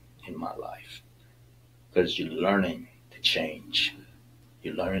in my life. Because you're learning to change.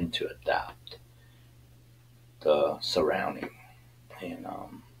 You're learning to adapt the surrounding. And,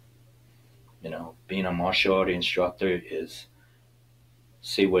 being a martial art instructor is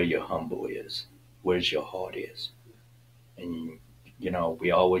see where your humble is, where's your heart is. And,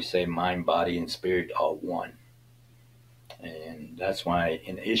 we always say mind, body, and spirit are one. And that's why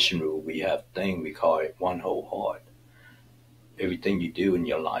in Ishinru we have a thing we call it one whole heart. Everything you do in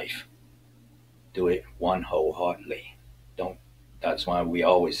your life, do it one wholeheartedly. That's why we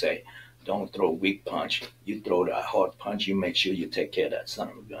always say, don't throw a weak punch. You throw that hard punch, you make sure you take care of that son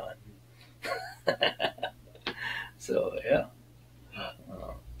of a gun. So, yeah.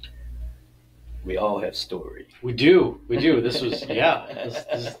 We all have story. We do. This was,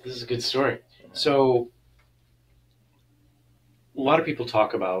 this is a good story. So, a lot of people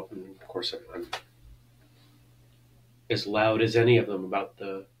talk about, and of course I'm as loud as any of them, about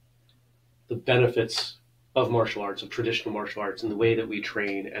the benefits of martial arts, of traditional martial arts, and the way that we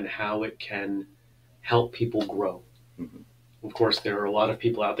train and how it can help people grow. Mm-hmm. Of course, there are a lot of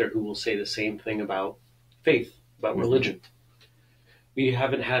people out there who will say the same thing about faith, about religion. We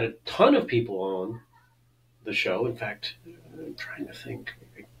haven't had a ton of people on the show. In fact, I'm trying to think.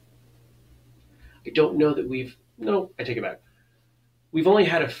 I don't know that I take it back. We've only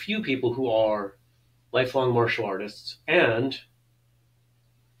had a few people who are lifelong martial artists and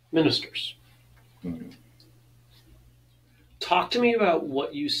ministers. Mm-hmm. Talk to me about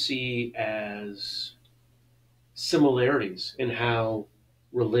what you see as similarities in how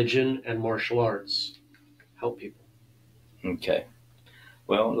religion and martial arts help people. Okay.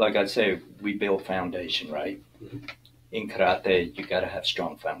 Well, like I say, we build foundation, right? Mm-hmm. In karate, you got to have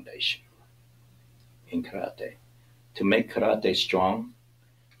strong foundation. In karate. To make karate strong,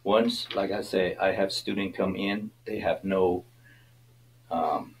 once, like I say, I have students come in, they have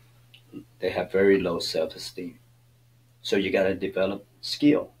very low self-esteem. So you got to develop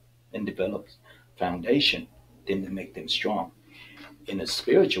skill and develop foundation, then to make them strong. In the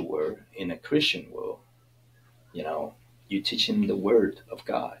spiritual world, in the Christian world, you teach them the Word of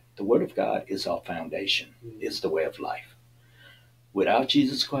God. The Word of God is our foundation, is the way of life. Without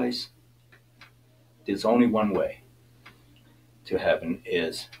Jesus Christ, there's only one way to heaven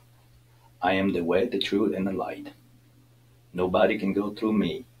is, I am the way, the truth, and the light. Nobody can go through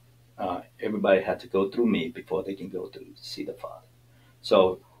me. Everybody had to go through me before they can go to see the Father.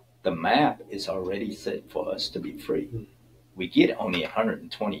 So the map is already set for us to be free. We get only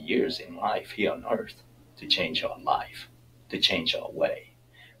 120 years in life here on earth to change our life, to change our way.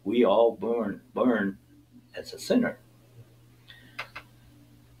 We all born as a sinner.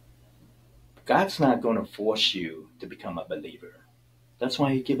 God's not going to force you to become a believer. That's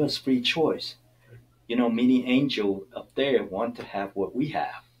why he gives us free choice. Many angels up there want to have what we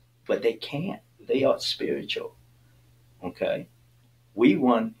have, but they can't. They are spiritual. Okay? We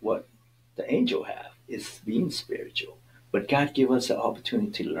want what the angel have, is being spiritual. But God give us the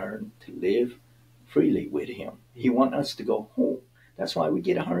opportunity to learn, to live freely with him. He wants us to go home. That's why we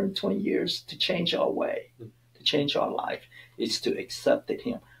get 120 years to change our way, to change our life. It's to accept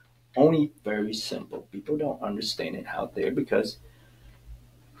him. Only very simple. People don't understand it out there because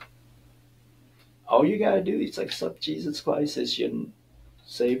all you got to do is accept Jesus Christ as your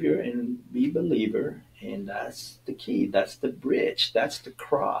Savior and be a believer. And that's the key. That's the bridge. That's the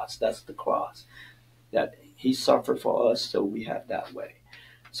cross. That he suffered for us, so we have that way.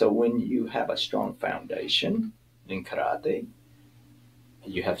 So when you have a strong foundation in karate,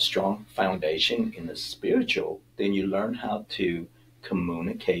 you have strong foundation in the spiritual, then you learn how to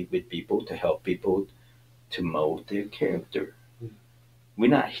communicate with people, to help people to mold their character. We're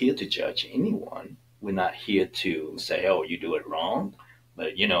not here to judge anyone. We're not here to say, oh, you do it wrong.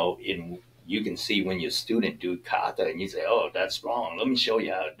 But, in You can see when your student do kata and you say, oh, that's wrong. Let me show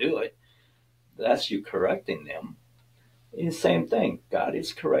you how to do it. That's you correcting them. It's the same thing. God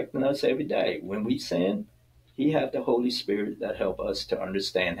is correcting us every day. When we sin, He have the Holy Spirit that help us to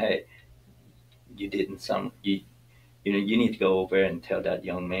understand, hey, you didn't some you know, you need to go over and tell that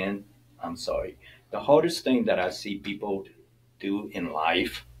young man, I'm sorry. The hardest thing that I see people do in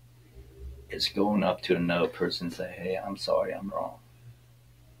life is going up to another person and say, hey, I'm sorry, I'm wrong.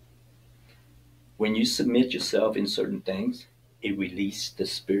 When you submit yourself in certain things, it releases the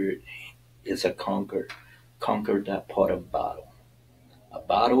spirit. It's a conquer that part of battle. A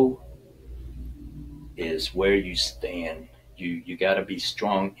battle is where you stand. You got to be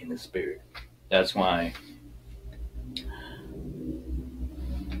strong in the spirit. That's why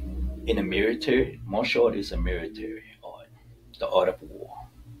in the military, martial art is a military art, the art of war.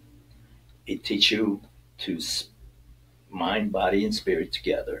 It teaches you to mind, body, and spirit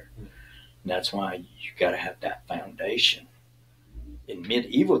together. And that's why you got to have that foundation. In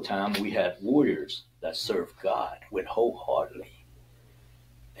medieval time, we had warriors that served God with wholeheartedly.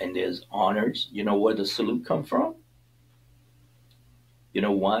 And there's honors. You know where the salute come from? You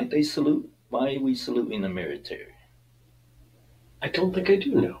know why they salute? Why we salute in the military? I don't think I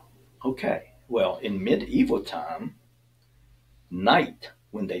do know. Okay. Well, in medieval time, knight,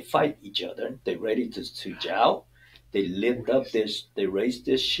 when they fight each other, they ready to joust, they lift up this, they raise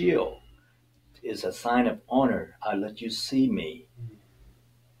this shield. It's a sign of honor. I let you see me.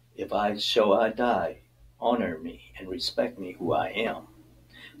 If I show I die, honor me and respect me who I am.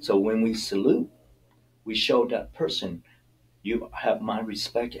 So when we salute, we show that person, you have my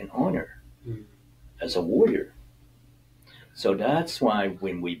respect and honor as a warrior. So that's why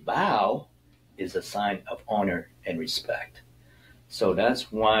when we bow is a sign of honor and respect. So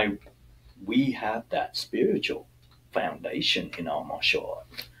that's why we have that spiritual foundation in our martial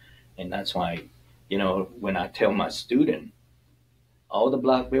art. And that's why, you know, when I tell my student, all the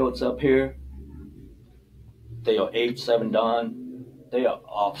black belts up here, they are 8-7 Dan, they are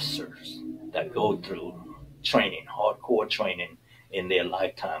officers that go through training, hardcore training in their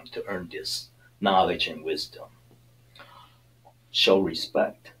lifetime to earn this knowledge and wisdom. Show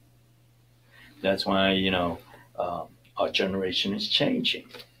respect. That's why, you know, our generation is changing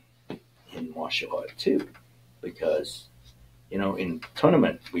in martial art too, because, you know, in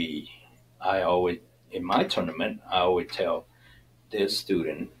tournament, in my tournament, I always tell this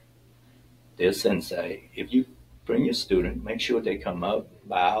student, this sensei, if you bring your student, make sure they come up,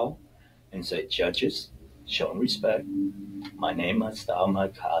 bow, and say, judges, show them respect. My name, my style, my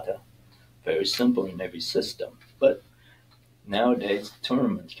kata. Very simple in every system. But nowadays,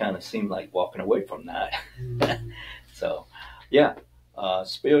 tournaments kind of seem like walking away from that. So, yeah,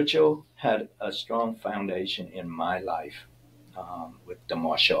 spiritual had a strong foundation in my life with the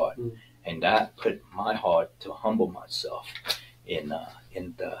martial art. And that put my heart to humble myself in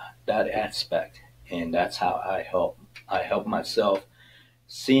that aspect. And that's how I help myself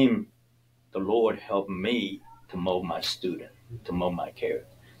seeing the Lord help me to mold my student, to mold my character,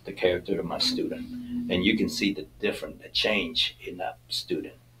 the character of my student. And you can see the change in that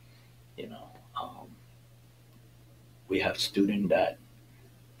student. You know, we have students that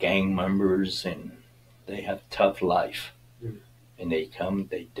gang members and they have tough life, and they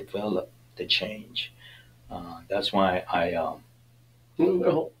develop, they change. That's why I don't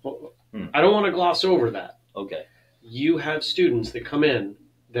want to gloss over that. Okay. You have students that come in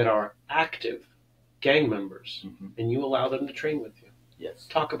that are active gang members, and you allow them to train with you. Yes.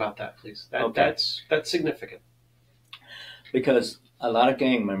 Talk about that, please. That's significant. Because a lot of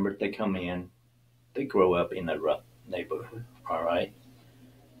gang members, they come in, they grow up in a rough neighborhood, all right?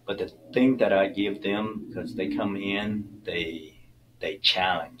 But the thing that I give them, because they come in, they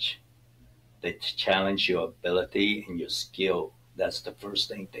challenge. They challenge your ability and your skill. That's the first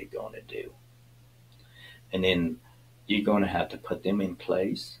thing they're going to do. And then you're going to have to put them in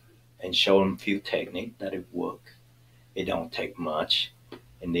place and show them a few techniques that it work. It don't take much.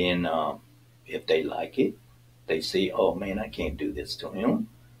 And then if they like it, they see, oh man, I can't do this to him.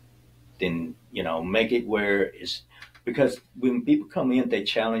 Then, you know, make it where it's, because when people come in, they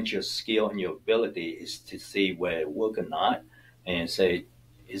challenge your skill and your ability is to see where it work or not, and say,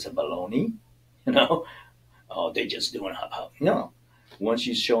 is it baloney? You know, oh, they just doing no. Once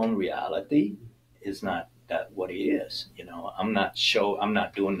you show them reality, it's not that what it is. You know, I'm not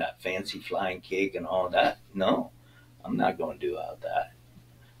doing that fancy flying kick and all that. No, I'm not going to do all that.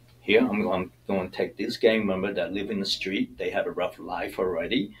 Here, I'm going to take this gang member that live in the street. They have a rough life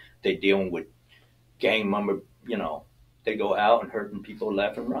already. They dealing with gang member, you know, they go out and hurting people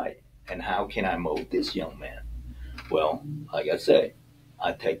left and right. And how can I mold this young man? Well, like I said,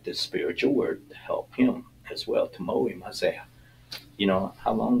 I take the spiritual word to help him as well, to mold him. I say,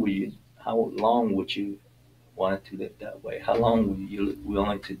 how long would you want to live that way? How long were you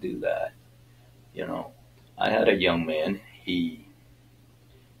willing to do that? You know, I had a young man. He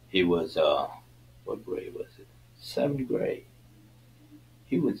was what grade was it? Seventh grade.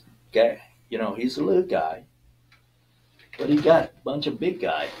 He was gay. He's a little guy, but he got a bunch of big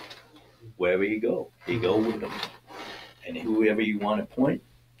guys. Wherever he go with them. And whoever you want to point,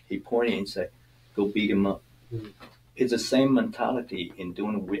 he pointed and said, "Go beat him up." It's the same mentality in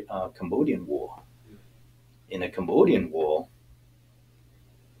doing the Cambodian War. In the Cambodian War,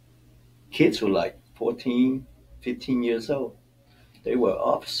 kids were like 14, 15 years old. They were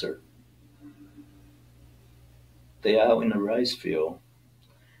officers. They out in the rice field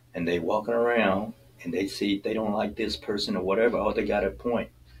and they walking around and they see they don't like this person or whatever. Oh, they got a point.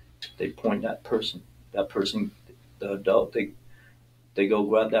 They point that person. That person, the adult, they go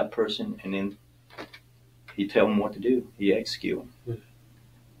grab that person and then he tell them what to do. He execute them.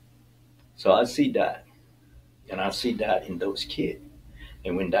 So I see that. And I see that in those kids.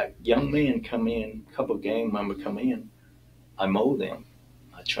 And when that young man come in, a couple of gang members come in, I mold them.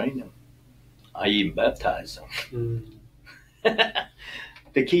 I train them. I even baptize them.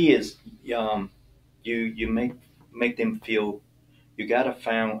 The key is you make them feel, you got to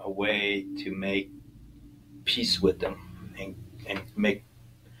find a way to make peace with them and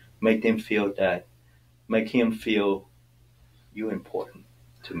make them feel that, make him feel you're important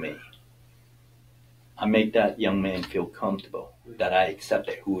to me. I make that young man feel comfortable, that I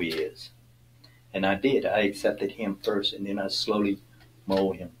accepted who he is. And I did. I accepted him first, and then I slowly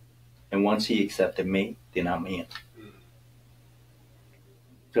mold him. And once he accepted me, then I'm in.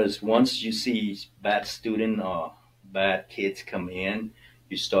 Because once you see bad student or bad kids come in,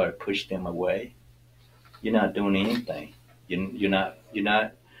 you start to push them away. You're not doing anything. You're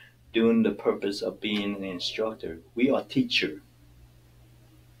not doing the purpose of being an instructor. We are teachers.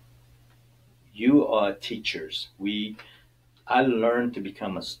 You are teachers. I learned to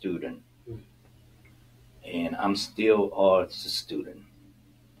become a student, and I'm still a student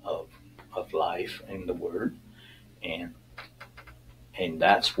of life and the word, and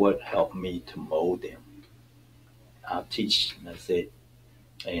that's what helped me to mold them. I'll teach, and that's it.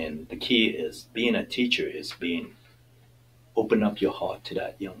 And the key is being a teacher is open up your heart to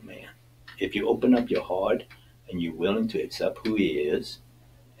that young man. If you open up your heart and you're willing to accept who he is,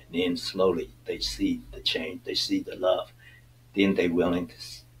 and then slowly they see the change, they see the love, then they're willing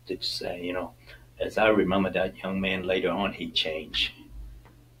to say, as I remember that young man later on, he changed.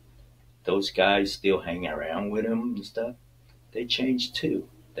 Those guys still hang around with him and stuff. They changed too.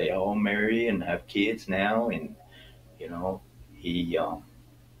 They all marry and have kids now, and he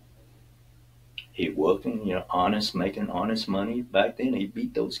working, honest, making honest money. Back then, he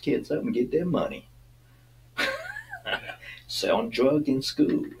beat those kids up and get their money. Selling drugs in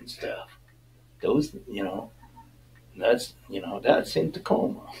school and stuff. Those, that's in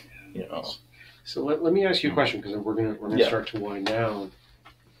Tacoma, So let me ask you a question, because we're gonna start to wind down.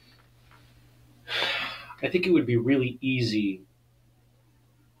 I think it would be really easy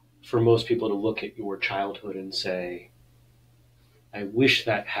for most people to look at your childhood and say, I wish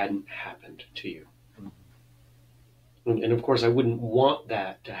that hadn't happened to you. And of course, I wouldn't want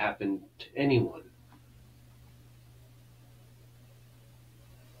that to happen to anyone.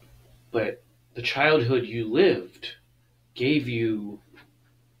 But the childhood you lived gave you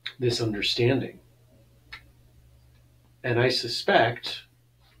this understanding. And I suspect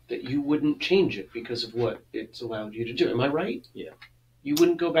that you wouldn't change it because of what it's allowed you to do. Am I right? Yeah. You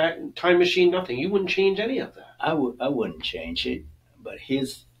wouldn't go back, time machine, nothing. You wouldn't change any of that. I wouldn't change it. But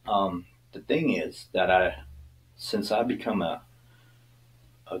the thing is that since I become a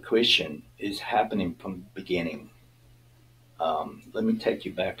Christian, is happening from the beginning. Let me take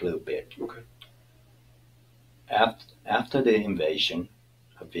you back a little bit. Okay. After the invasion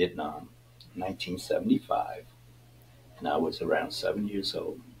of Vietnam, 1975, and I was around 7 years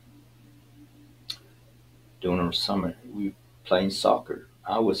old. During the summer, we were playing soccer.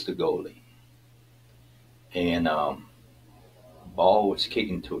 I was the goalie, and ball was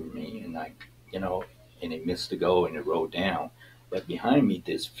kicking toward me, and and it missed the goal and it rolled down. But behind me,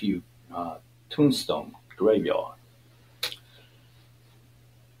 there's a few tombstone graveyard.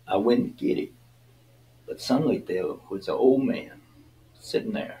 I went to get it, but suddenly there was an old man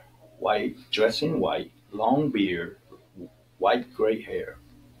sitting there, white, dressed in white, long beard, white gray hair.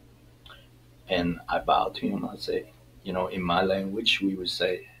 And I bowed to him. I said, in my language, we would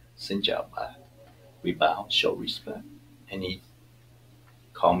say, Xin chào bác. We bow, show respect. And he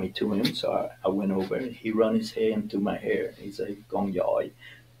called me to him. So I went over and he run his hand through my hair. He said, "Gong yai,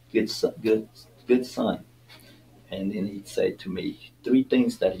 good son, good son." And then he'd say to me, three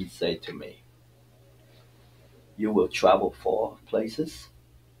things that he'd say to me. You will travel far places.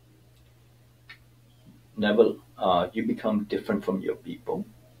 Never, you become different from your people.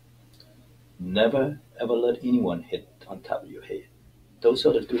 Never ever let anyone hit on top of your head. Those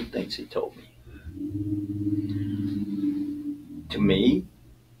are the three things he told me. To me,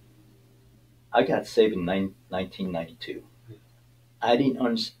 I got saved in 1992. I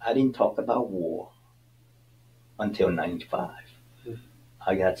didn't talk about war until 95.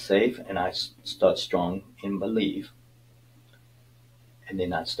 I got saved and I started strong in belief. And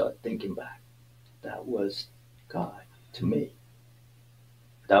then I started thinking back. That was God to me.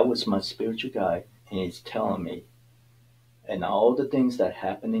 That was my spiritual guide. And he's telling me, and all the things that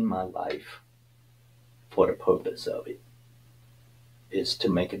happened in my life for the purpose of it is to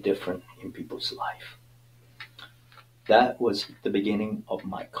make a difference in people's life. That was the beginning of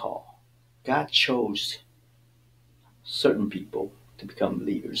my call. God chose certain people to become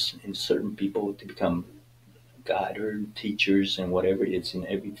leaders and certain people to become guiders, teachers, and whatever it is in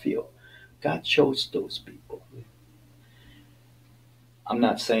every field. God chose those people. I'm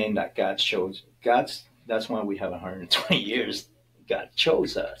not saying that that's why we have 120 years. God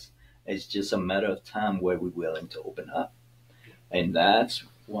chose us. It's just a matter of time where we're willing to open up. And that's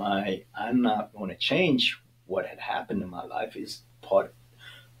why I'm not going to change what had happened in my life. Is part,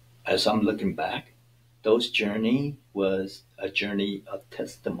 as I'm looking back, those journey was a journey of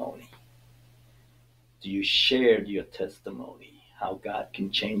testimony. Do you share your testimony, how God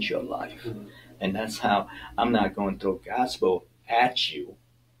can change your life? Mm-hmm. And that's how I'm not going to throw gospel at you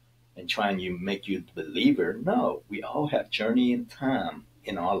and trying to make you a believer. No, we all have journey and time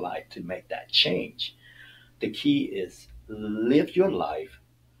in our life to make that change. The key is live your life.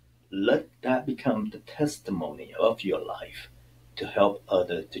 Let that become the testimony of your life to help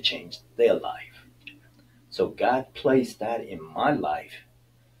others to change their life. So God placed that in my life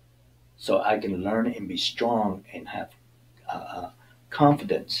so I can learn and be strong and have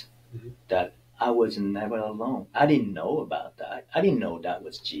confidence that I was never alone. I didn't know about that. I didn't know that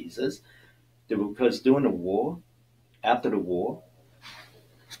was Jesus. Because during the war, after the war,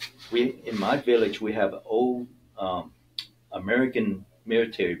 in my village, we have an old American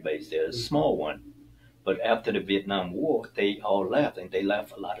military base there, a small one. But after the Vietnam War, they all left, and they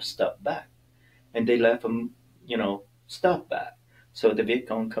left a lot of stuff back. And they left them, stuff back. So the Viet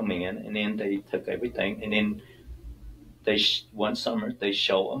Cong come in, and then they took everything, and then one summer they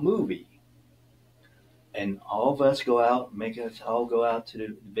show a movie. And all of us go out, make us all go out to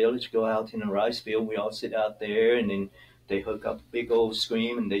the village, go out in the rice field. We all sit out there, and then they hook up a big old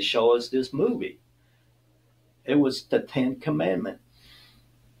screen, and they show us this movie. It was the 10 Commandments.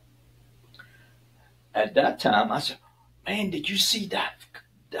 At that time, I said, man, did you see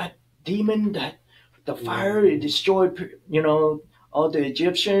that demon, that the fire, it destroyed, all the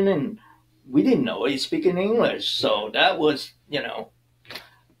Egyptian, and we didn't know he's speaking English. So that was,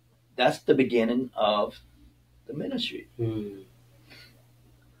 that's the beginning of the ministry.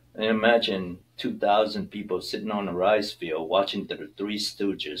 And imagine 2,000 people sitting on a rice field watching the Three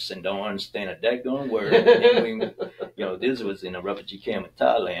Stooges and don't understand a daggone word. And then this was in a refugee camp in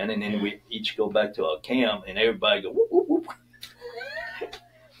Thailand, and then we each go back to our camp, and everybody go whoop whoop whoop.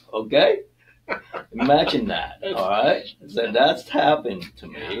 Okay, imagine that. All right, so that's happened to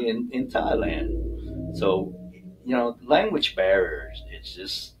me in Thailand. So language barriers. It's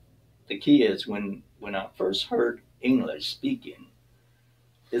just the key is when I first heard English speaking,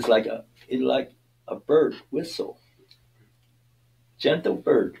 it's like a bird whistle, gentle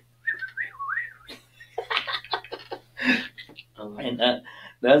bird. And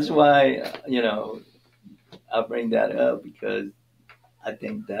that's why I bring that up, because I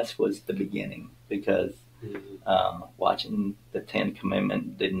think that was the beginning. Because watching the 10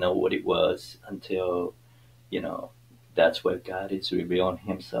 Commandments, didn't know what it was until that's where God is revealing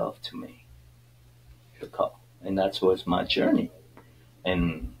Himself to me. And that was my journey.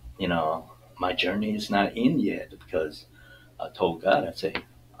 And my journey is not in yet, because I told God, I said,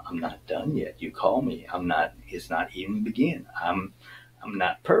 I'm not done yet. You call me. It's not even begin. I'm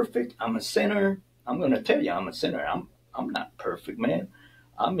not perfect. I'm a sinner. I'm going to tell you, I'm a sinner. I'm not perfect, man.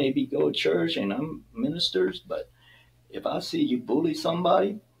 I maybe go to church and I'm ministers, but if I see you bully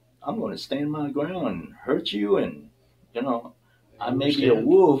somebody, I'm going to stand my ground and hurt you. And, I may be a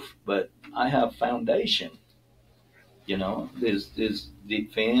wolf, but I have foundation. There's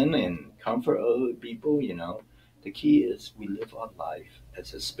defend and comfort other people. The key is we live our life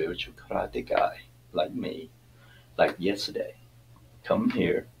as a spiritual karate guy, like me, like yesterday. come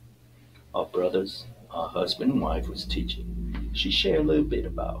here. Our brothers, our husband and wife was teaching. She shared a little bit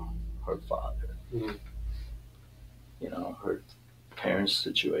about her father, Mm-hmm. Her parents'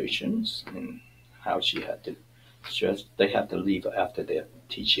 situations and how she had to they had to leave after their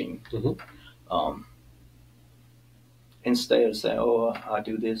teaching. Mm-hmm. Instead of saying, "Oh, I'll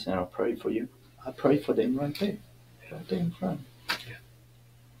do this and I'll pray for you," I pray for them right there in front. Yeah.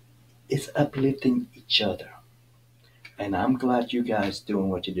 It's uplifting each other. And I'm glad you guys doing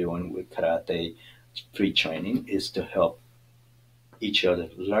what you're doing with karate free training is to help each other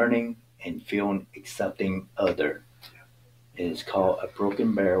learning and feeling accepting other. It's called a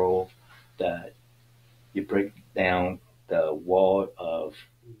broken barrel that you break down the wall of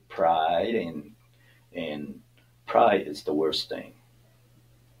pride and pride is the worst thing.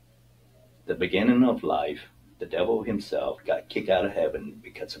 The beginning of life, the devil himself got kicked out of heaven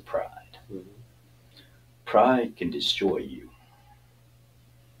because of pride. Mm-hmm. Pride can destroy you.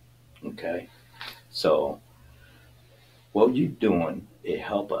 Okay? So what you're doing, it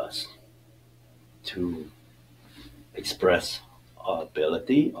help us to express our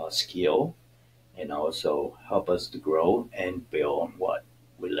ability, our skill, and also help us to grow and build what?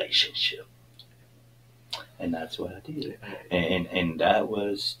 Relationship. And that's what I did. And that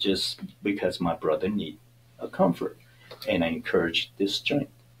was just because my brother need a comfort. And I encouraged this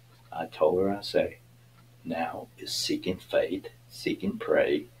strength. I told her, I say, now is seeking faith, seeking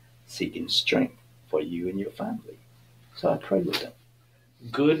pray, seeking strength for you and your family. So I prayed with them.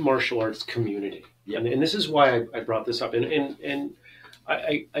 Good martial arts community. Yep. And this is why I brought this up. And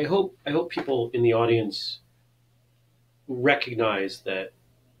I hope people in the audience recognize that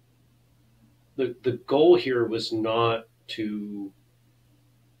the goal here was not to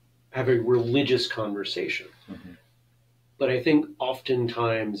have a religious conversation. Mm-hmm. But I think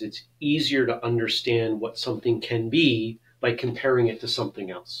oftentimes it's easier to understand what something can be by comparing it to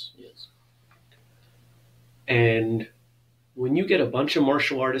something else. Yes. And when you get a bunch of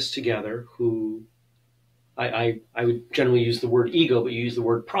martial artists together who, I would generally use the word ego, but you use the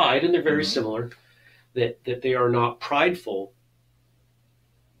word pride, and they're very similar, that they are not prideful,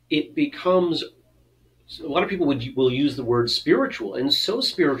 it becomes, a lot of people will use the word spiritual, and so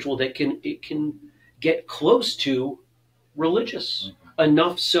spiritual that it can get close to religious,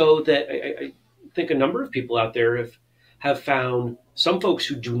 enough so that I think a number of people out there have found, some folks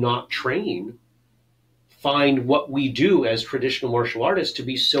who do not train find what we do as traditional martial artists to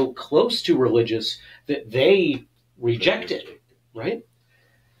be so close to religious that they reject it, right?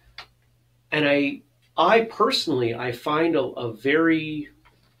 And I personally, I find a very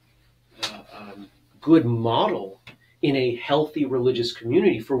good model in a healthy religious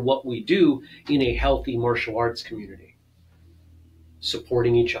community for what we do in a healthy martial arts community.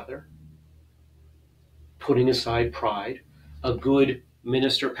 Supporting each other, putting aside pride, a good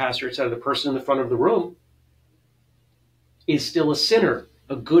minister, pastor, etc., the person in the front of the room is still a sinner.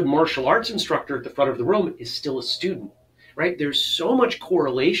 A good martial arts instructor at the front of the room is still a student, right? There's so much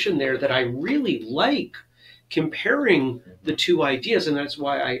correlation there that I really like comparing the two ideas, and that's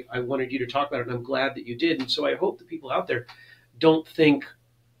why I wanted you to talk about it, and I'm glad that you did. And so I hope the people out there don't think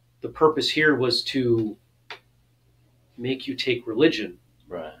the purpose here was to make you take religion.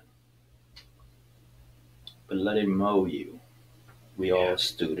 Right. But let it mold you. We all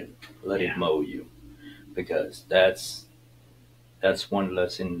student. Let it mold you. Because that's one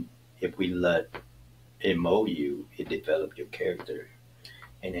lesson. If we let it mold you, it develop your character.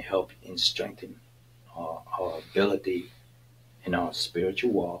 And it help in strengthen our ability in our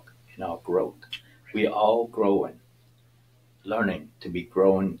spiritual walk, in our growth. We all growing, learning to be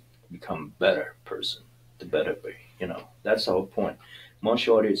growing, become better person, the better way. That's the whole point.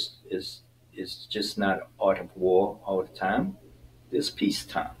 Martial art is just not art of war all the time. It's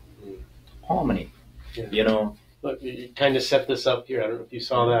peacetime, harmony. Yeah. Look, you kind of set this up here. I don't know if you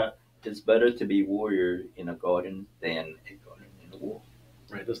saw that. It's better to be warrior in a garden than a garden in a war.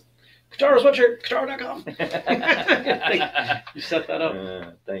 Right. Katara's sweatshirt, Katara.com. You set that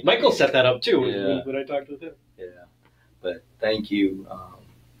up. Thank Michael you. set that up too when I talked with him. Yeah. But thank you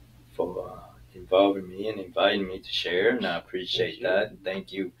for involving me and inviting me to share, and I appreciate that. And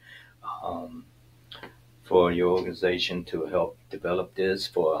thank you for your organization to help develop this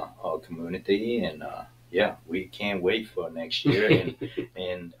for our community. And we can't wait for next year.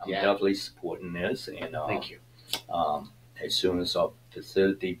 And I'm definitely supporting this. And thank you. As soon as our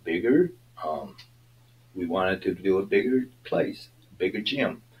facility bigger, we wanted to do a bigger place, bigger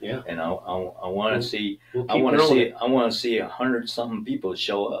gym. Yeah. And I want to see. We'll I want to see 100-something people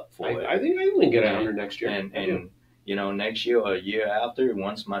show up for it. I think I can get 100 next year. And next year or a year after,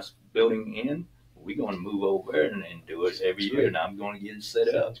 once my building in, we're going to move over and do it every year, and I'm going to get it set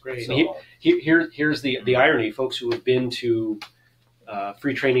up. That's great. So, here's the irony. Folks who have been to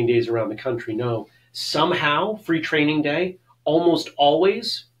free training days around the country know somehow free training day almost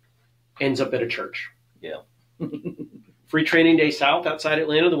always ends up at a church. Yeah. Free training day south outside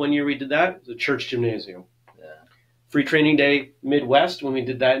Atlanta, the one year we did that, was a church gymnasium. Yeah. Free training day Midwest, when we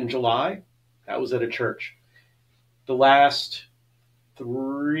did that in July, that was at a church. The last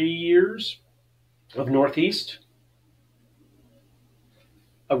 3 years of Northeast,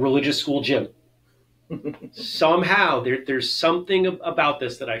 a religious school gym. Somehow there's something about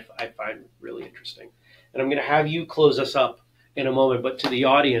this that I find really interesting. And I'm going to have you close us up in a moment. But to the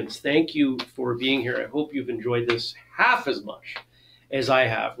audience, thank you for being here. I hope you've enjoyed this half as much as I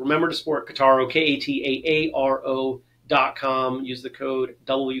have. Remember to support Kataaro, KATAARO.com. Use the code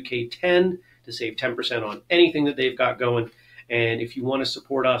WK10 to save 10% on anything that they've got going. And if you want to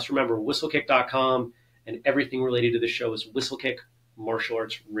support us, remember whistlekick.com, and everything related to the show is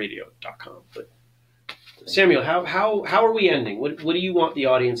whistlekickmartialartsradio.com. But Samuel, how are we ending? What do you want the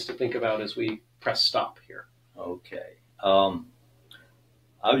audience to think about as we press stop here? Okay. I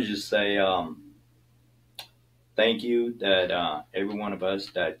would just say thank you that every one of us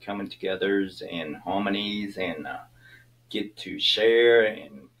that coming together in harmonies and get to share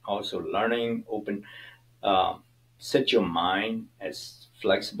and also learning, open, set your mind as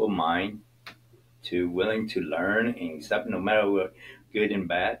flexible mind to willing to learn and accept no matter what, good and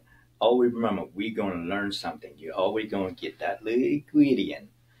bad. Always remember, we're going to learn something. You're always going to get that little ingredient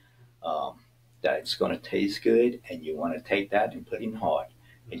that's going to taste good, and you want to take that and put it in hard.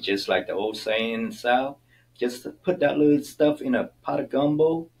 And just like the old saying in the South, just to put that little stuff in a pot of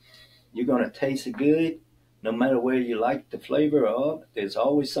gumbo, you're going to taste it good. No matter where you like the flavor of, there's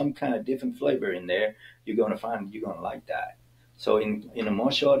always some kind of different flavor in there. You're going to find you're going to like that. So in a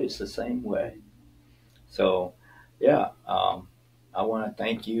martial art, it's the same way. So, yeah, I want to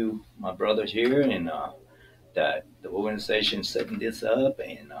thank you, my brothers here, and that the organization setting this up,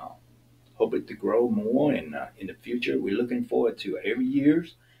 and hope it to grow more. And in the future, we're looking forward to every year,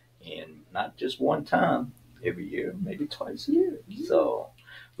 and not just one time, every year, maybe twice a year. So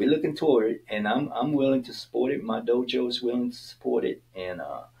we're looking toward it, and I'm willing to support it. My dojo is willing to support it, and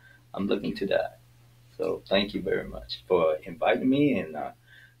I'm looking to that. So thank you very much for inviting me, and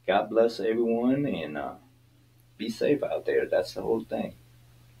God bless everyone, and be safe out there. That's the whole thing.